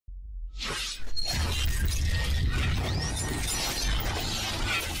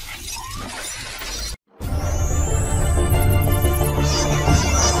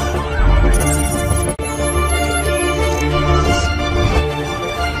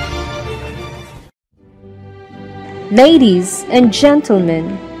Ladies and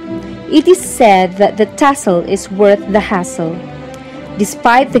gentlemen, it is said that the tassel is worth the hassle.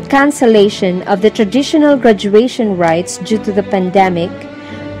 Despite the cancellation of the traditional graduation rites due to the pandemic,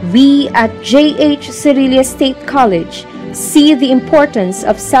 we at Cerilles State College see the importance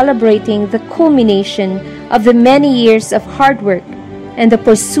of celebrating the culmination of the many years of hard work and the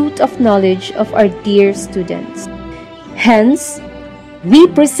pursuit of knowledge of our dear students. Hence, we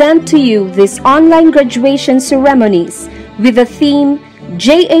present to you these online graduation ceremonies with the theme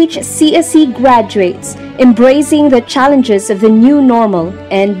Jhcsc Graduates, Embracing the Challenges of the New Normal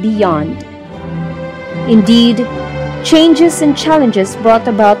and Beyond. Indeed, changes and challenges brought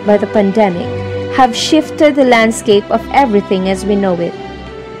about by the pandemic have shifted the landscape of everything as we know it.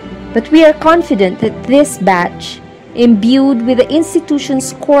 But we are confident that this batch, imbued with the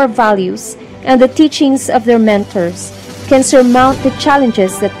institution's core values and the teachings of their mentors, can surmount the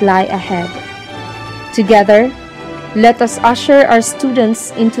challenges that lie ahead. Together, let us usher our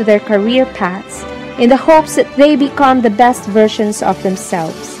students into their career paths in the hopes that they become the best versions of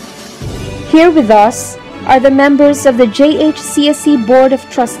themselves. Here with us are the members of the Jhcsc Board of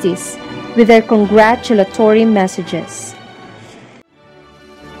Trustees with their congratulatory messages.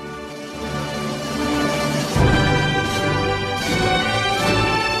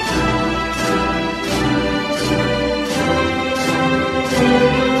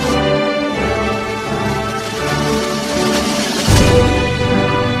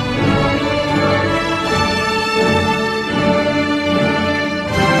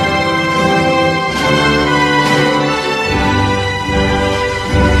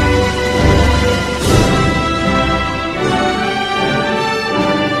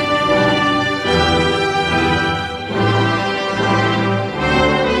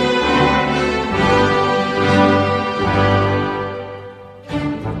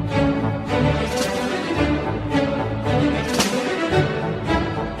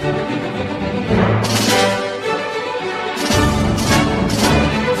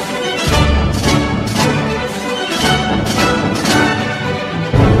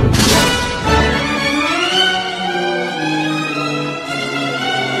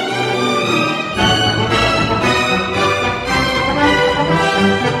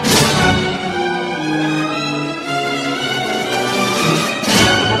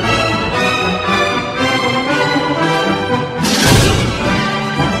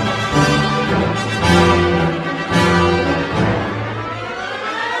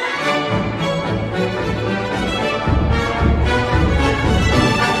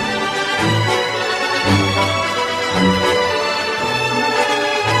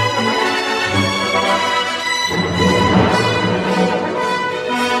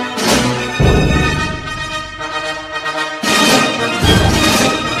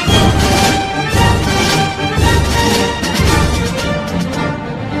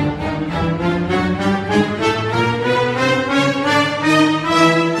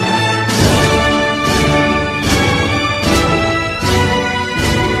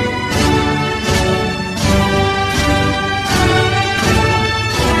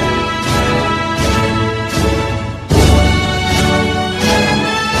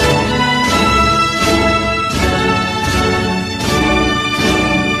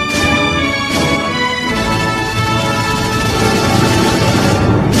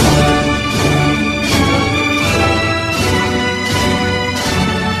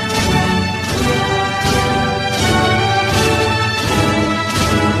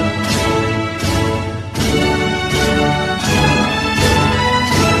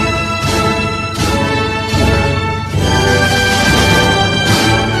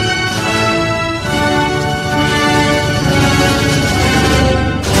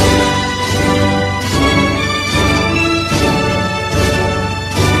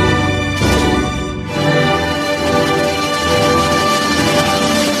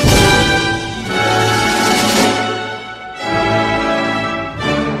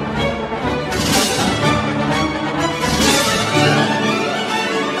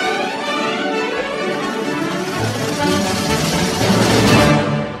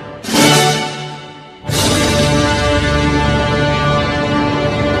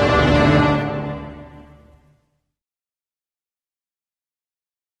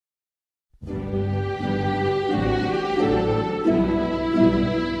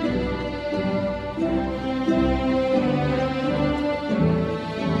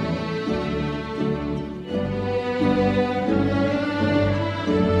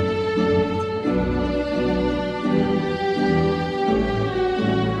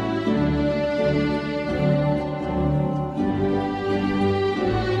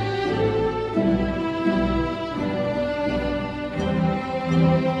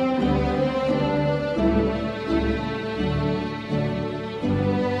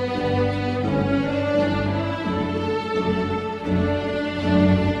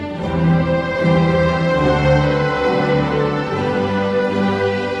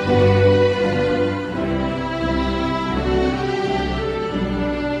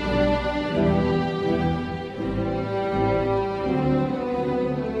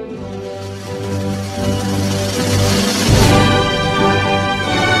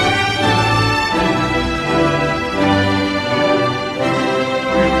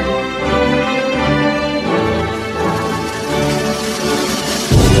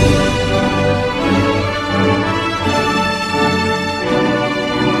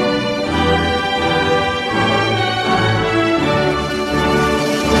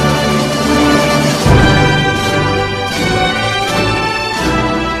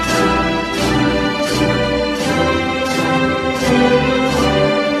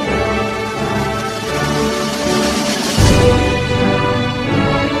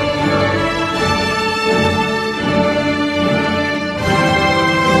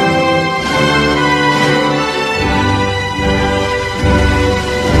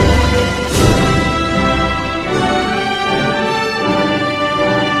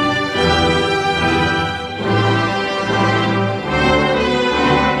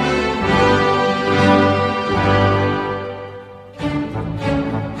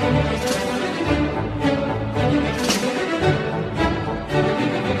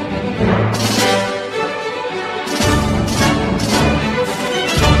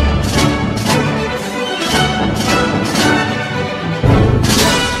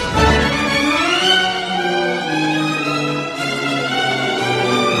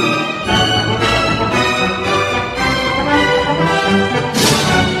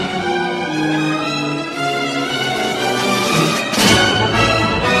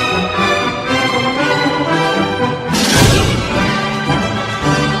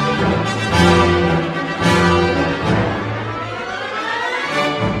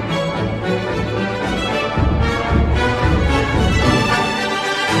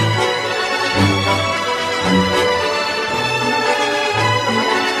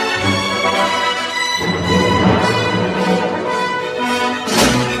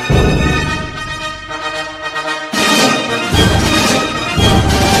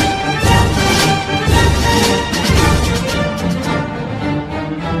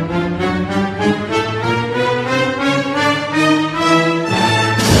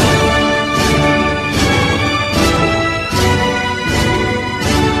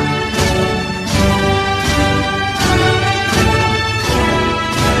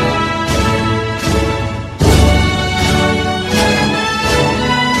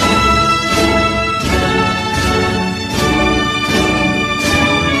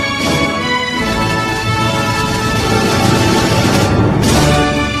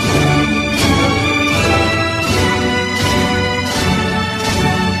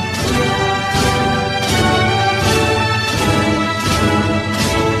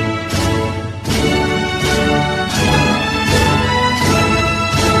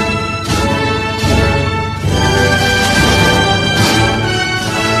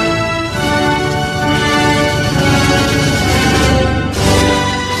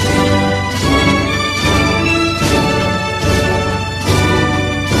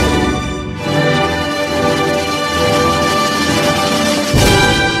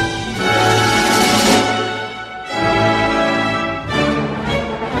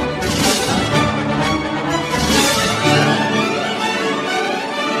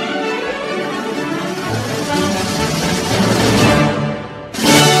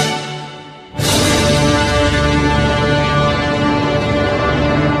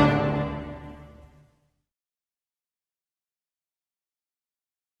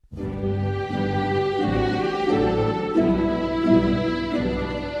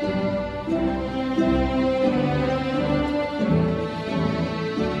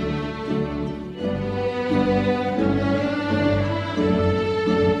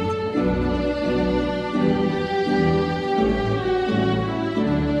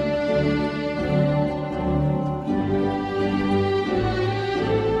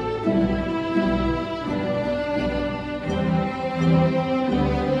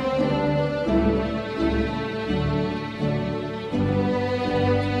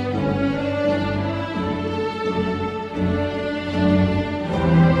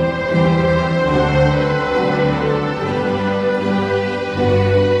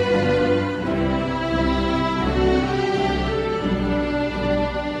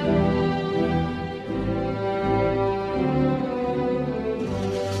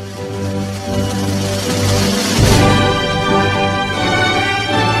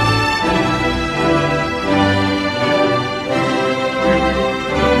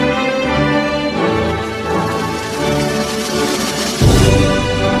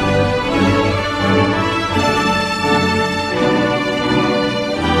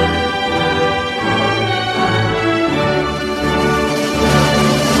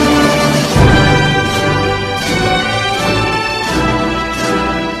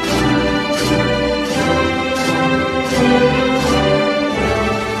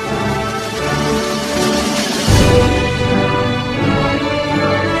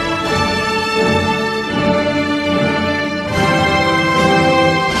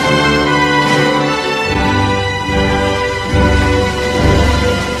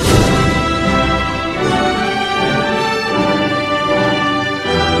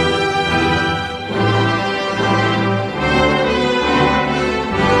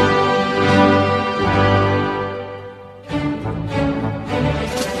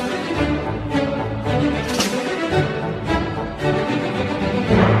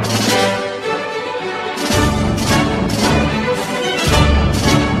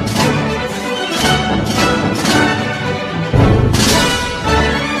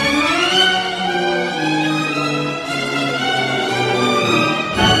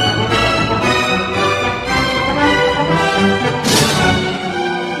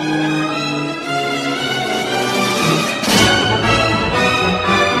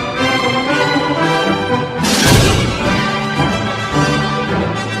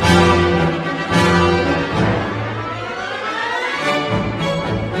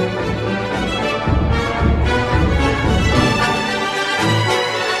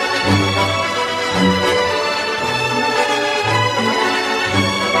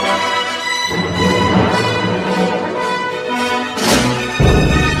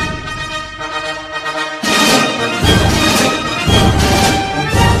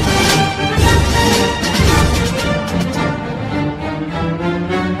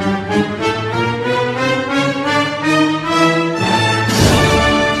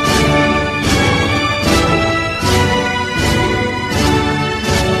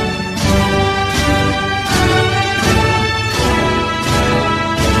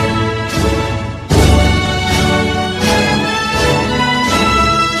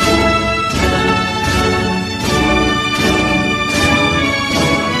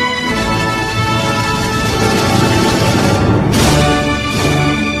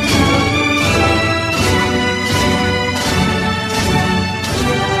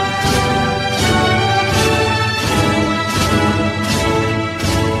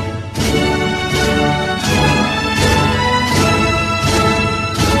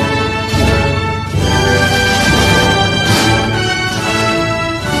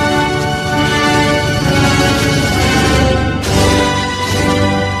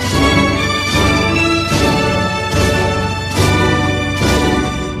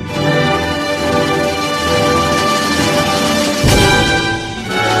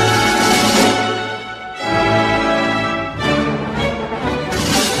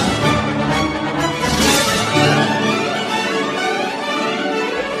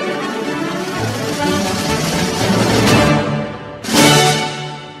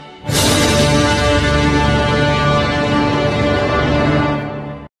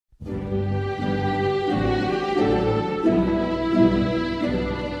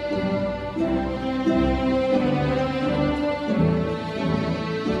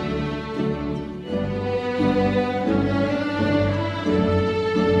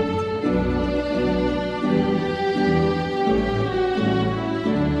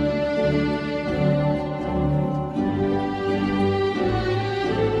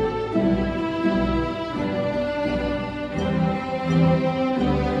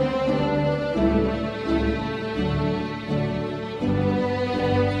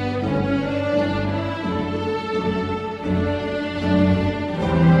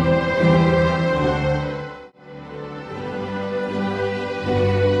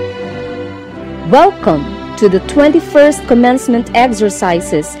 Welcome to the 21st Commencement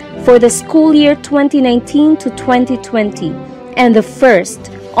exercises for the school year 2019 to 2020 and the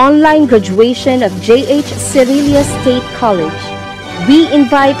first online graduation of Cerilles State College. We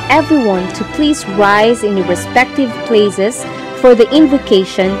invite everyone to please rise in your respective places for the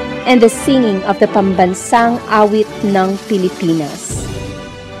invocation and the singing of the Pambansang Awit ng Pilipinas.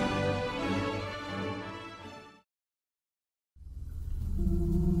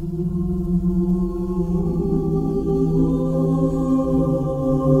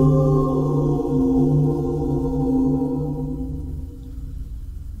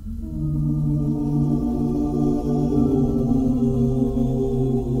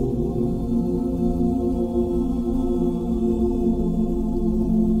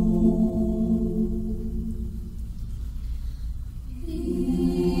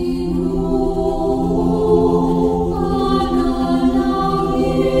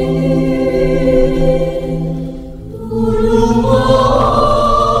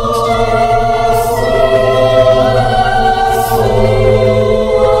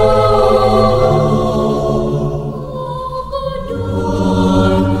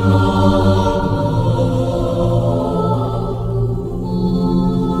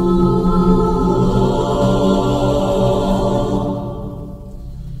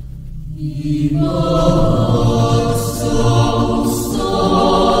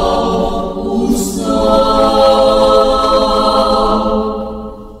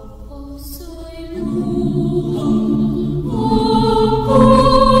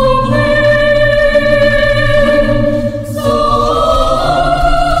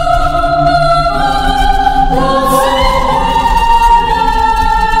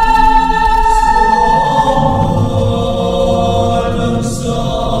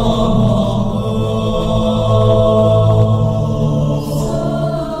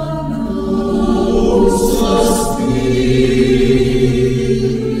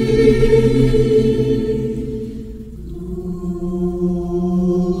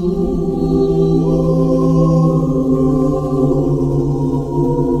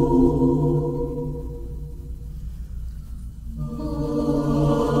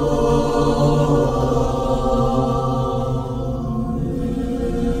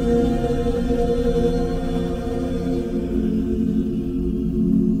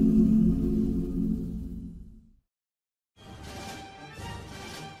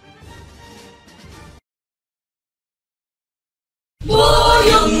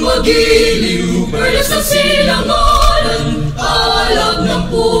 Magiliw, perlas sa silanganan, alab ng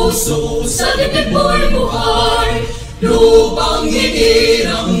puso, sa dibdib mo'y buhay. Lupang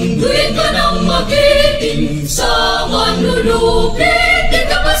hinirang, duwin ka ng magiting, sa manlulupit, di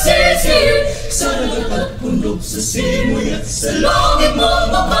ka pasisir. Sa dagat at bundok, sa simoy at sa langit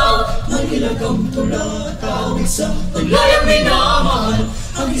mong makaw, ang ilagam tula at awit sa paglayang minamahal.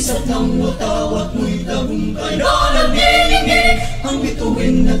 Ang isa't ng watawat mo'y tagumpay na nagniningig, ang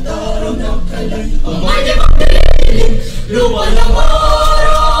bituin na taraw ng kalay, ang may di magdilim. Lumalang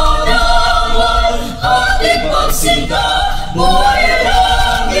araw naman, ating pagsinta, buhay ang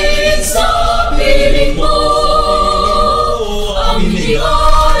langit sa piling mo. Ang hindi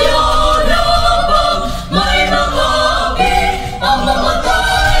kaya labang, may mga api, ang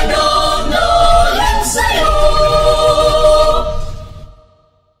mamatay ng nalang sa'yo.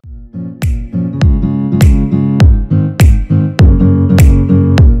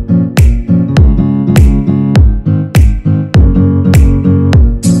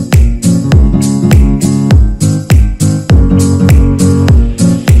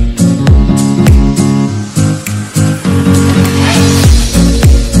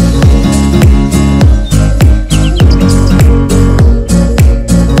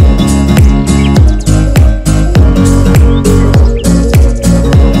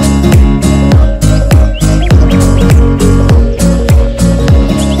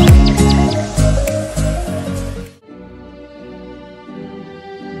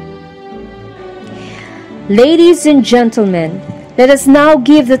 Ladies and gentlemen, let us now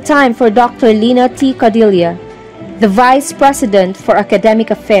give the time for Dr. Lina T. Cadilla, the Vice President for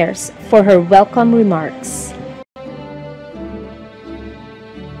Academic Affairs, for her welcome remarks.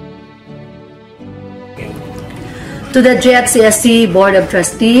 To the Jhcsc Board of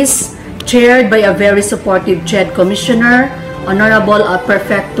Trustees, chaired by a very supportive JED Commissioner, Honorable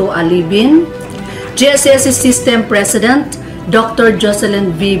Perfecto Alibin, Jhcsc System President, Dr.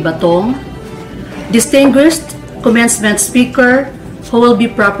 Jocelyn V. Batong, distinguished commencement speaker, who will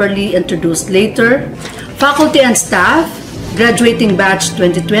be properly introduced later, faculty and staff, graduating batch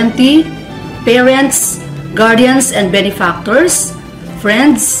 2020, parents, guardians and benefactors,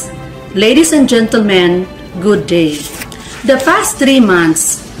 friends, Ladies and gentlemen, good day. The past 3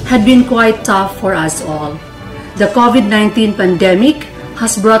 months had been quite tough for us all. The COVID-19 pandemic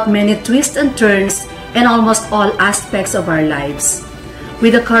has brought many twists and turns in almost all aspects of our lives.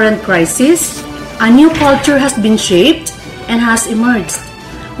 With the current crisis, a new culture has been shaped and has emerged.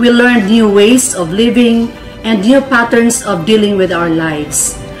 We learned new ways of living and new patterns of dealing with our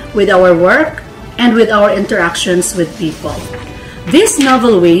lives, with our work, and with our interactions with people. These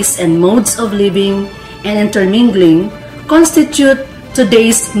novel ways and modes of living and intermingling constitute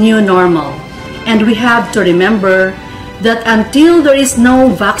today's new normal, and we have to remember that until there is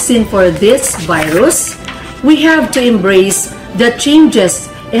no vaccine for this virus, we have to embrace the changes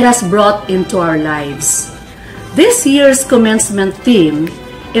it has brought into our lives. This year's commencement theme,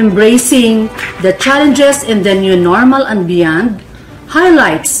 Embracing the Challenges in the New Normal and Beyond,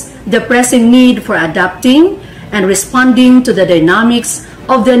 highlights the pressing need for adapting and responding to the dynamics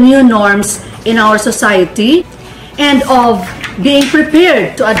of the new norms in our society and of being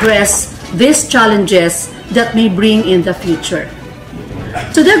prepared to address these challenges that may bring in the future.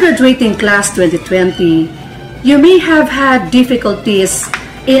 To the graduating class 2020, you may have had difficulties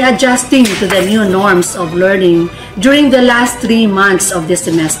in adjusting to the new norms of learning during the last 3 months of this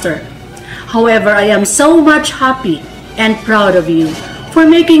semester. However, I am so much happy and proud of you for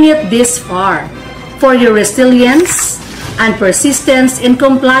making it this far, for your resilience and persistence in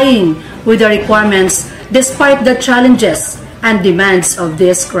complying with the requirements despite the challenges and demands of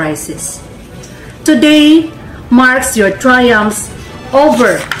this crisis. Today marks your triumphs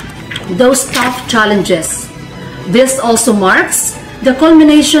over those tough challenges. This also marks the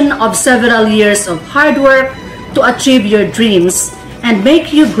culmination of several years of hard work to achieve your dreams and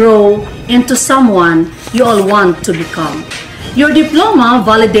make you grow into someone you all want to become. Your diploma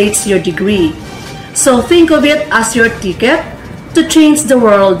validates your degree, so think of it as your ticket to change the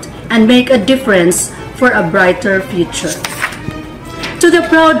world and make a difference for a brighter future. To the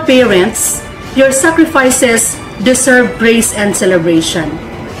proud parents, your sacrifices deserve praise and celebration,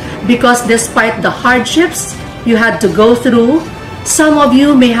 because despite the hardships you had to go through, some of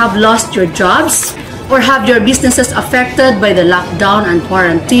you may have lost your jobs or have your businesses affected by the lockdown and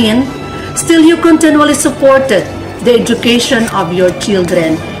quarantine. Still, you continually supported the education of your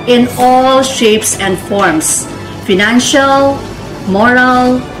children in all shapes and forms: financial,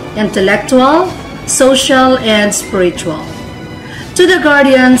 moral, intellectual, social, and spiritual. To the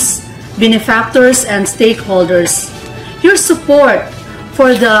guardians, benefactors, and stakeholders, your support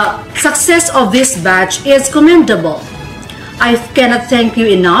for the success of this batch is commendable. I cannot thank you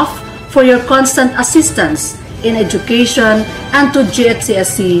enough for your constant assistance in education and to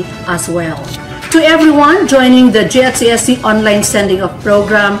Jhcsc as well. To everyone joining the Jhcsc online sending off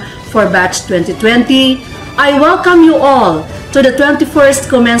program for batch 2020, I welcome you all to the 21st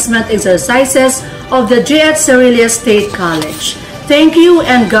commencement exercises of the Cerilles State College. Thank you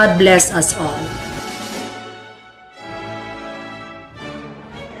and God bless us all.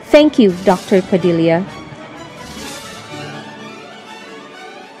 Thank you, Dr. Padilla.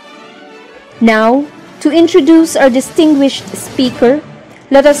 Now, to introduce our distinguished speaker,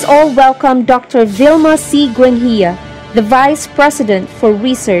 let us all welcome Dr. Vilma C. Guenhia, the Vice President for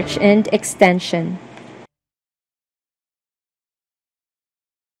Research and Extension.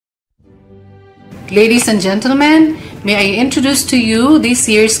 Ladies and gentlemen, may I introduce to you this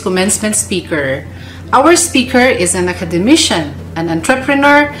year's commencement speaker. Our speaker is an academician, an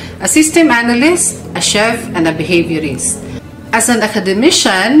entrepreneur, a system analyst, a chef, and a behaviorist. As an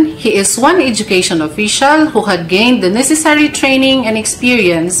academician, he is one education official who had gained the necessary training and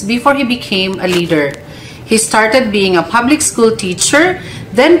experience before he became a leader. He started being a public school teacher,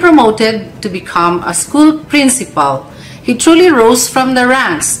 then promoted to become a school principal. He truly rose from the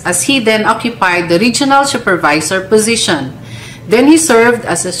ranks as he then occupied the regional supervisor position. Then he served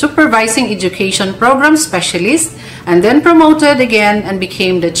as a supervising education program specialist and then promoted again and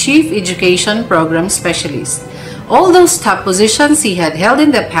became the chief education program specialist. All those top positions he had held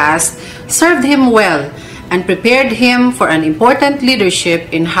in the past served him well and prepared him for an important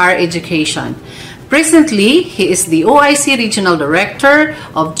leadership in higher education. Presently, he is the OIC Regional Director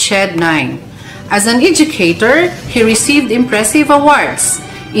of CHED 9. As an educator, he received impressive awards.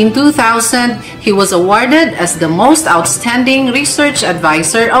 In 2000, he was awarded as the Most Outstanding Research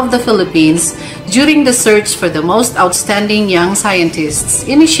Advisor of the Philippines during the search for the most outstanding young scientists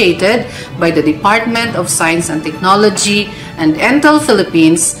initiated by the Department of Science and Technology and Entel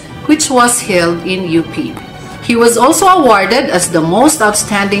Philippines, which was held in UP. He was also awarded as the Most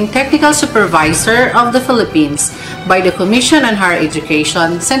Outstanding Technical Supervisor of the Philippines by the Commission on Higher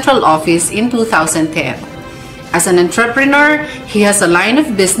Education Central Office in 2010. As an entrepreneur, he has a line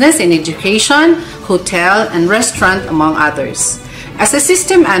of business in education, hotel, and restaurant, among others. As a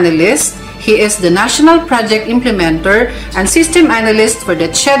system analyst, he is the National Project Implementer and System Analyst for the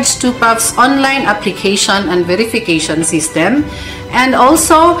Jhcsc online application and verification system, and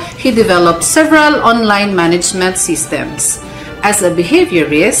also he developed several online management systems. As a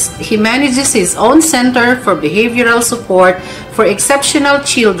behaviorist, he manages his own Center for Behavioral Support for Exceptional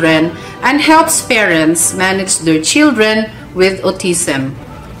Children and helps parents manage their children with autism.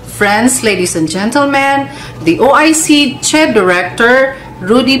 Friends, ladies and gentlemen, the OIC CHED Director,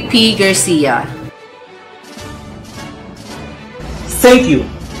 Rudy P. Garcia. Thank you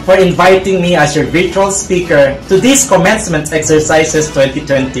for inviting me as your virtual speaker to this Commencement Exercises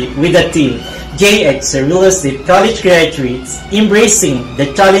 2020 with the theme Jhcsc Cerilles with college graduates embracing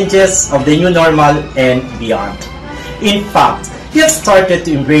the challenges of the new normal and beyond. In fact, you have started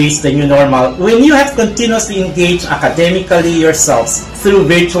to embrace the new normal when you have continuously engaged academically yourselves through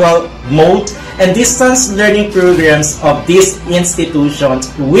virtual mode and distance learning programs of these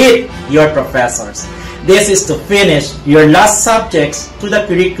institutions with your professors. This is to finish your last subjects to the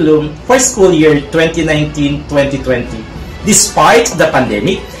curriculum for school year 2019-2020. Despite the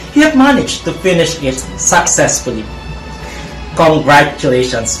pandemic, you have managed to finish it successfully.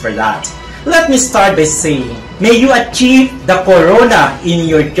 Congratulations for that. Let me start by saying, may you achieve the corona in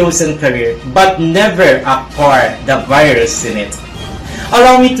your chosen career, but never acquire the virus in it.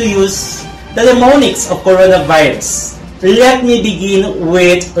 Allow me to use the mnemonics of coronavirus. Let me begin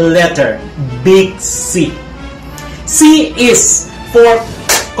with letter big C. C is for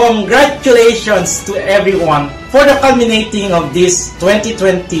congratulations to everyone for the culminating of this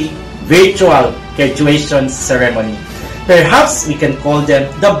 2020 virtual graduation ceremony. Perhaps we can call them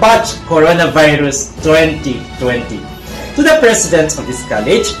the Batch Coronavirus 2020. To the President of this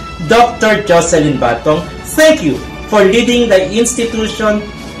college, Dr. Jocelyn Batong, thank you for leading the institution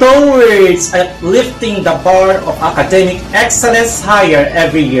towards lifting the bar of academic excellence higher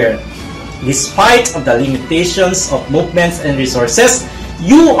every year. Despite of the limitations of movements and resources,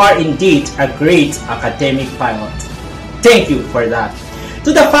 you are indeed a great academic pilot. Thank you for that.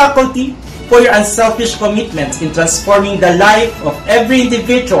 To the faculty, for your unselfish commitment in transforming the life of every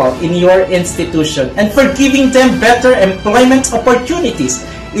individual in your institution and for giving them better employment opportunities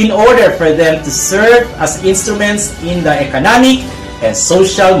in order for them to serve as instruments in the economic and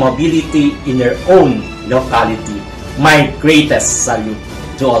social mobility in their own locality. My greatest salute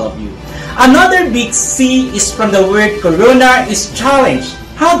to all of you. Another big C is from the word corona is challenge.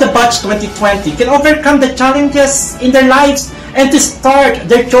 How the Batch 2020 can overcome the challenges in their lives and to start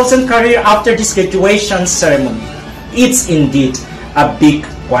their chosen career after this graduation ceremony. It's indeed a big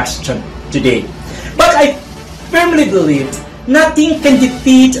question today. But I firmly believe nothing can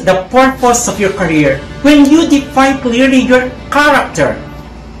defeat the purpose of your career when you define clearly your character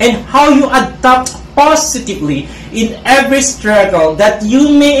and how you adapt positively in every struggle that you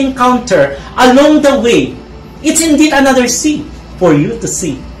may encounter along the way. It's indeed another C for you to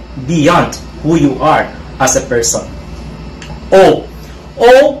see beyond who you are as a person. O.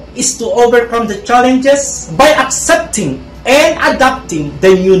 O is to overcome the challenges by accepting and adapting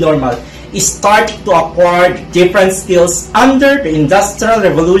the new normal. Start to acquire different skills under the Industrial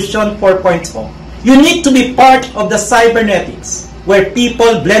Revolution 4.0. You need to be part of the cybernetics, where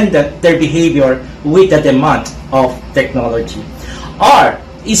people blended their behavior with the demand of technology. R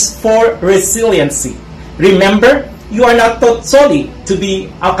is for resiliency. Remember, you are not taught solely to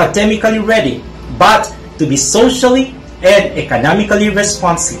be academically ready, but to be socially and economically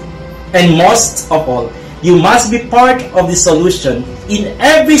responsive. And most of all, you must be part of the solution in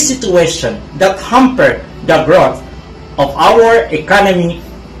every situation that hamper the growth of our economy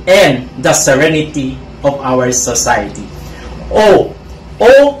and the serenity of our society. O.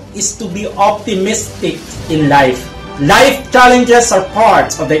 O is to be optimistic in life. Life challenges are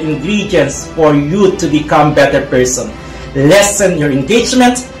part of the ingredients for you to become a better person. Lessen your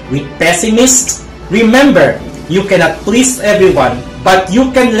engagement with pessimists. Remember, you cannot please everyone, but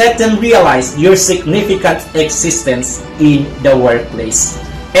you can let them realize your significant existence in the workplace.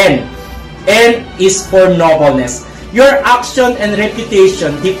 N. N is for nobleness. Your action and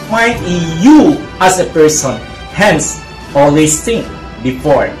reputation define you as a person. Hence, always think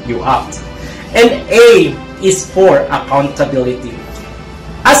before you act. And A is for accountability.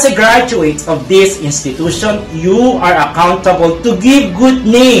 As a graduate of this institution, you are accountable to give good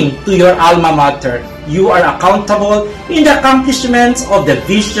name to your alma mater. You are accountable in the accomplishment of the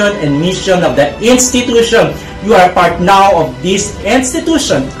vision and mission of the institution. You are part now of this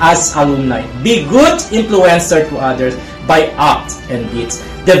institution as alumni. Be good influencer to others. by act and deeds.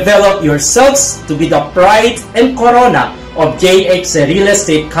 Develop yourselves to be the pride and corona of J.H. Cerilles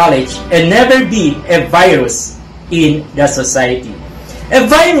State College and never be a virus in the society. A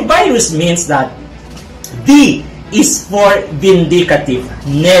virus means that V is for vindicative,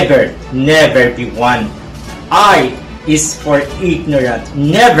 never be one. I is for ignorant,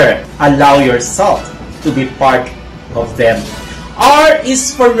 never allow yourself to be part of them. R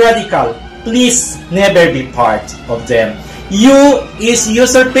is for radical, please never be part of them. U is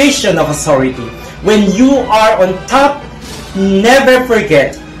usurpation of authority. When you are on top, never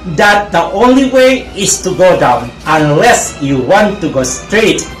forget that the only way is to go down unless you want to go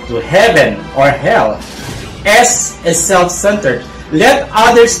straight to heaven or hell. S is self-centered. Let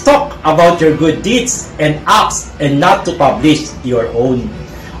others talk about your good deeds and acts and not to publish your own.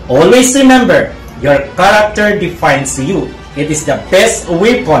 Always remember, your character defines you. It is the best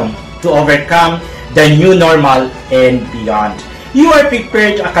weapon to overcome the new normal and beyond. You are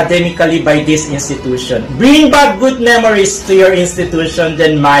prepared academically by this institution. Bring back good memories to your institution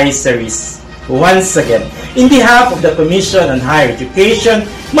than my Cerilles. Once again, in behalf of the Commission on Higher Education,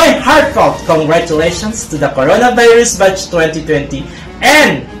 my heartfelt congratulations to the Coronavirus Batch 2020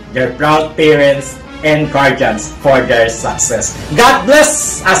 and their proud parents and guardians for their success. God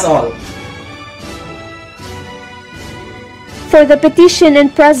bless us all! For the petition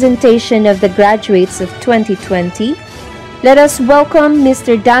and presentation of the graduates of 2020, let us welcome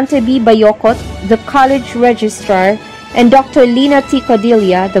Mr. Dante B. Bayocot, the College Registrar, and Dr. Lina T.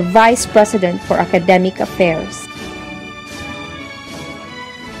 Codilla, the Vice President for Academic Affairs.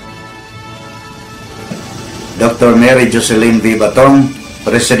 Dr. Mary Jocelyn V. Batong,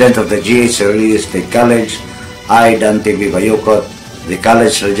 President of the G.H. Cerilles State College, I, Dante B. Bayocot, the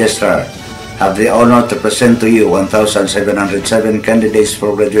College Registrar, have the honor to present to you 1,707 candidates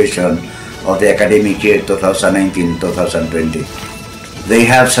for graduation of the academic year 2019-2020. They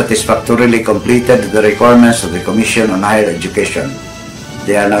have satisfactorily completed the requirements of the Commission on Higher Education.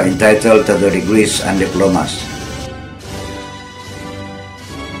 They are now entitled to their degrees and diplomas.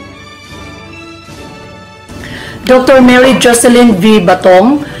 Dr. Mary Jocelyn V.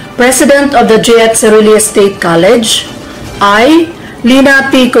 Batong, President of the J.H. Cerilles State College. I,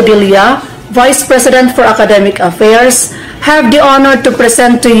 Lina T. Codilla, Vice President for Academic Affairs, have the honor to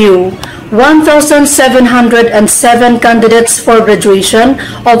present to you 1,707 candidates for graduation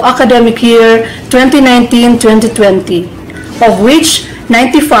of academic year 2019-2020, of which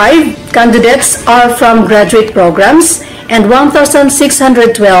 95 candidates are from graduate programs and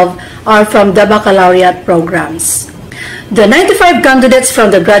 1,612 are from the baccalaureate programs. The 95 candidates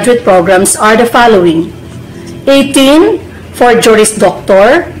from the graduate programs are the following: 18 for Juris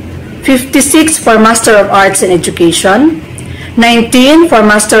Doctor, 56 for Master of Arts in Education, 19 for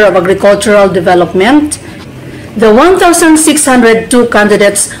Master of Agricultural Development. The 1,602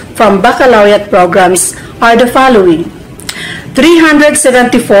 candidates from baccalaureate programs are the following: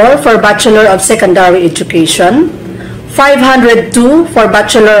 374 for Bachelor of Secondary Education, 502 for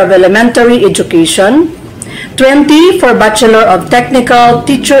Bachelor of Elementary Education, 20 for Bachelor of Technical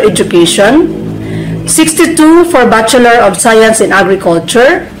Teacher Education, 62 for Bachelor of Science in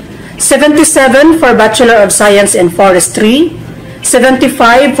Agriculture, 77 for Bachelor of Science in Forestry,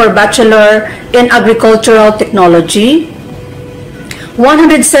 75 for Bachelor in Agricultural Technology,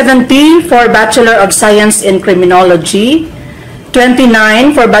 170 for Bachelor of Science in Criminology,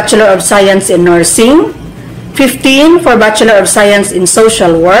 29 for Bachelor of Science in Nursing, 15 for Bachelor of Science in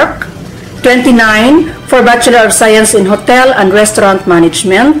Social Work, 29 for Bachelor of Science in Hotel and Restaurant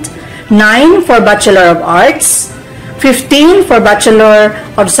Management, 9 for Bachelor of Arts, 15 for Bachelor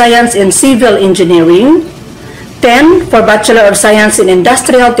of Science in Civil Engineering, 10 for Bachelor of Science in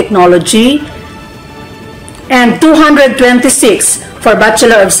Industrial Technology, and 226 for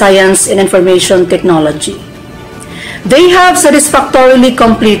Bachelor of Science in Information Technology. They have satisfactorily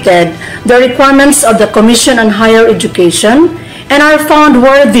completed the requirements of the Commission on Higher Education and are found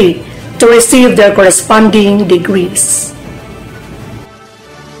worthy to receive their corresponding degrees.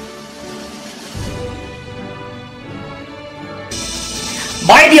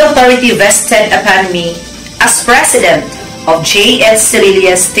 By the authority vested upon me as President of J.H.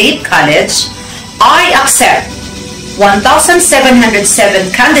 Cerilles State College, I accept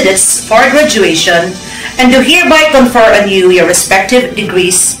 1,707 candidates for graduation and do hereby confer on you your respective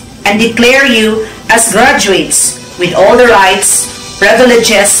degrees and declare you as graduates with all the rights,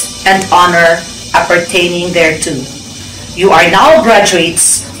 privileges, and honor appertaining thereto. You are now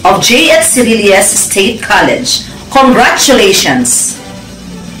graduates of J.H. Cerilles State College. Congratulations!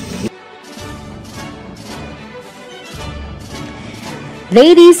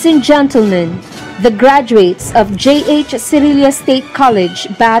 Ladies and gentlemen, the graduates of J.H. Cerilles State College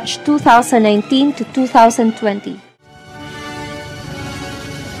Batch 2019 to 2020.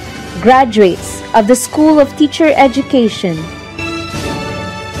 Graduates of the School of Teacher Education.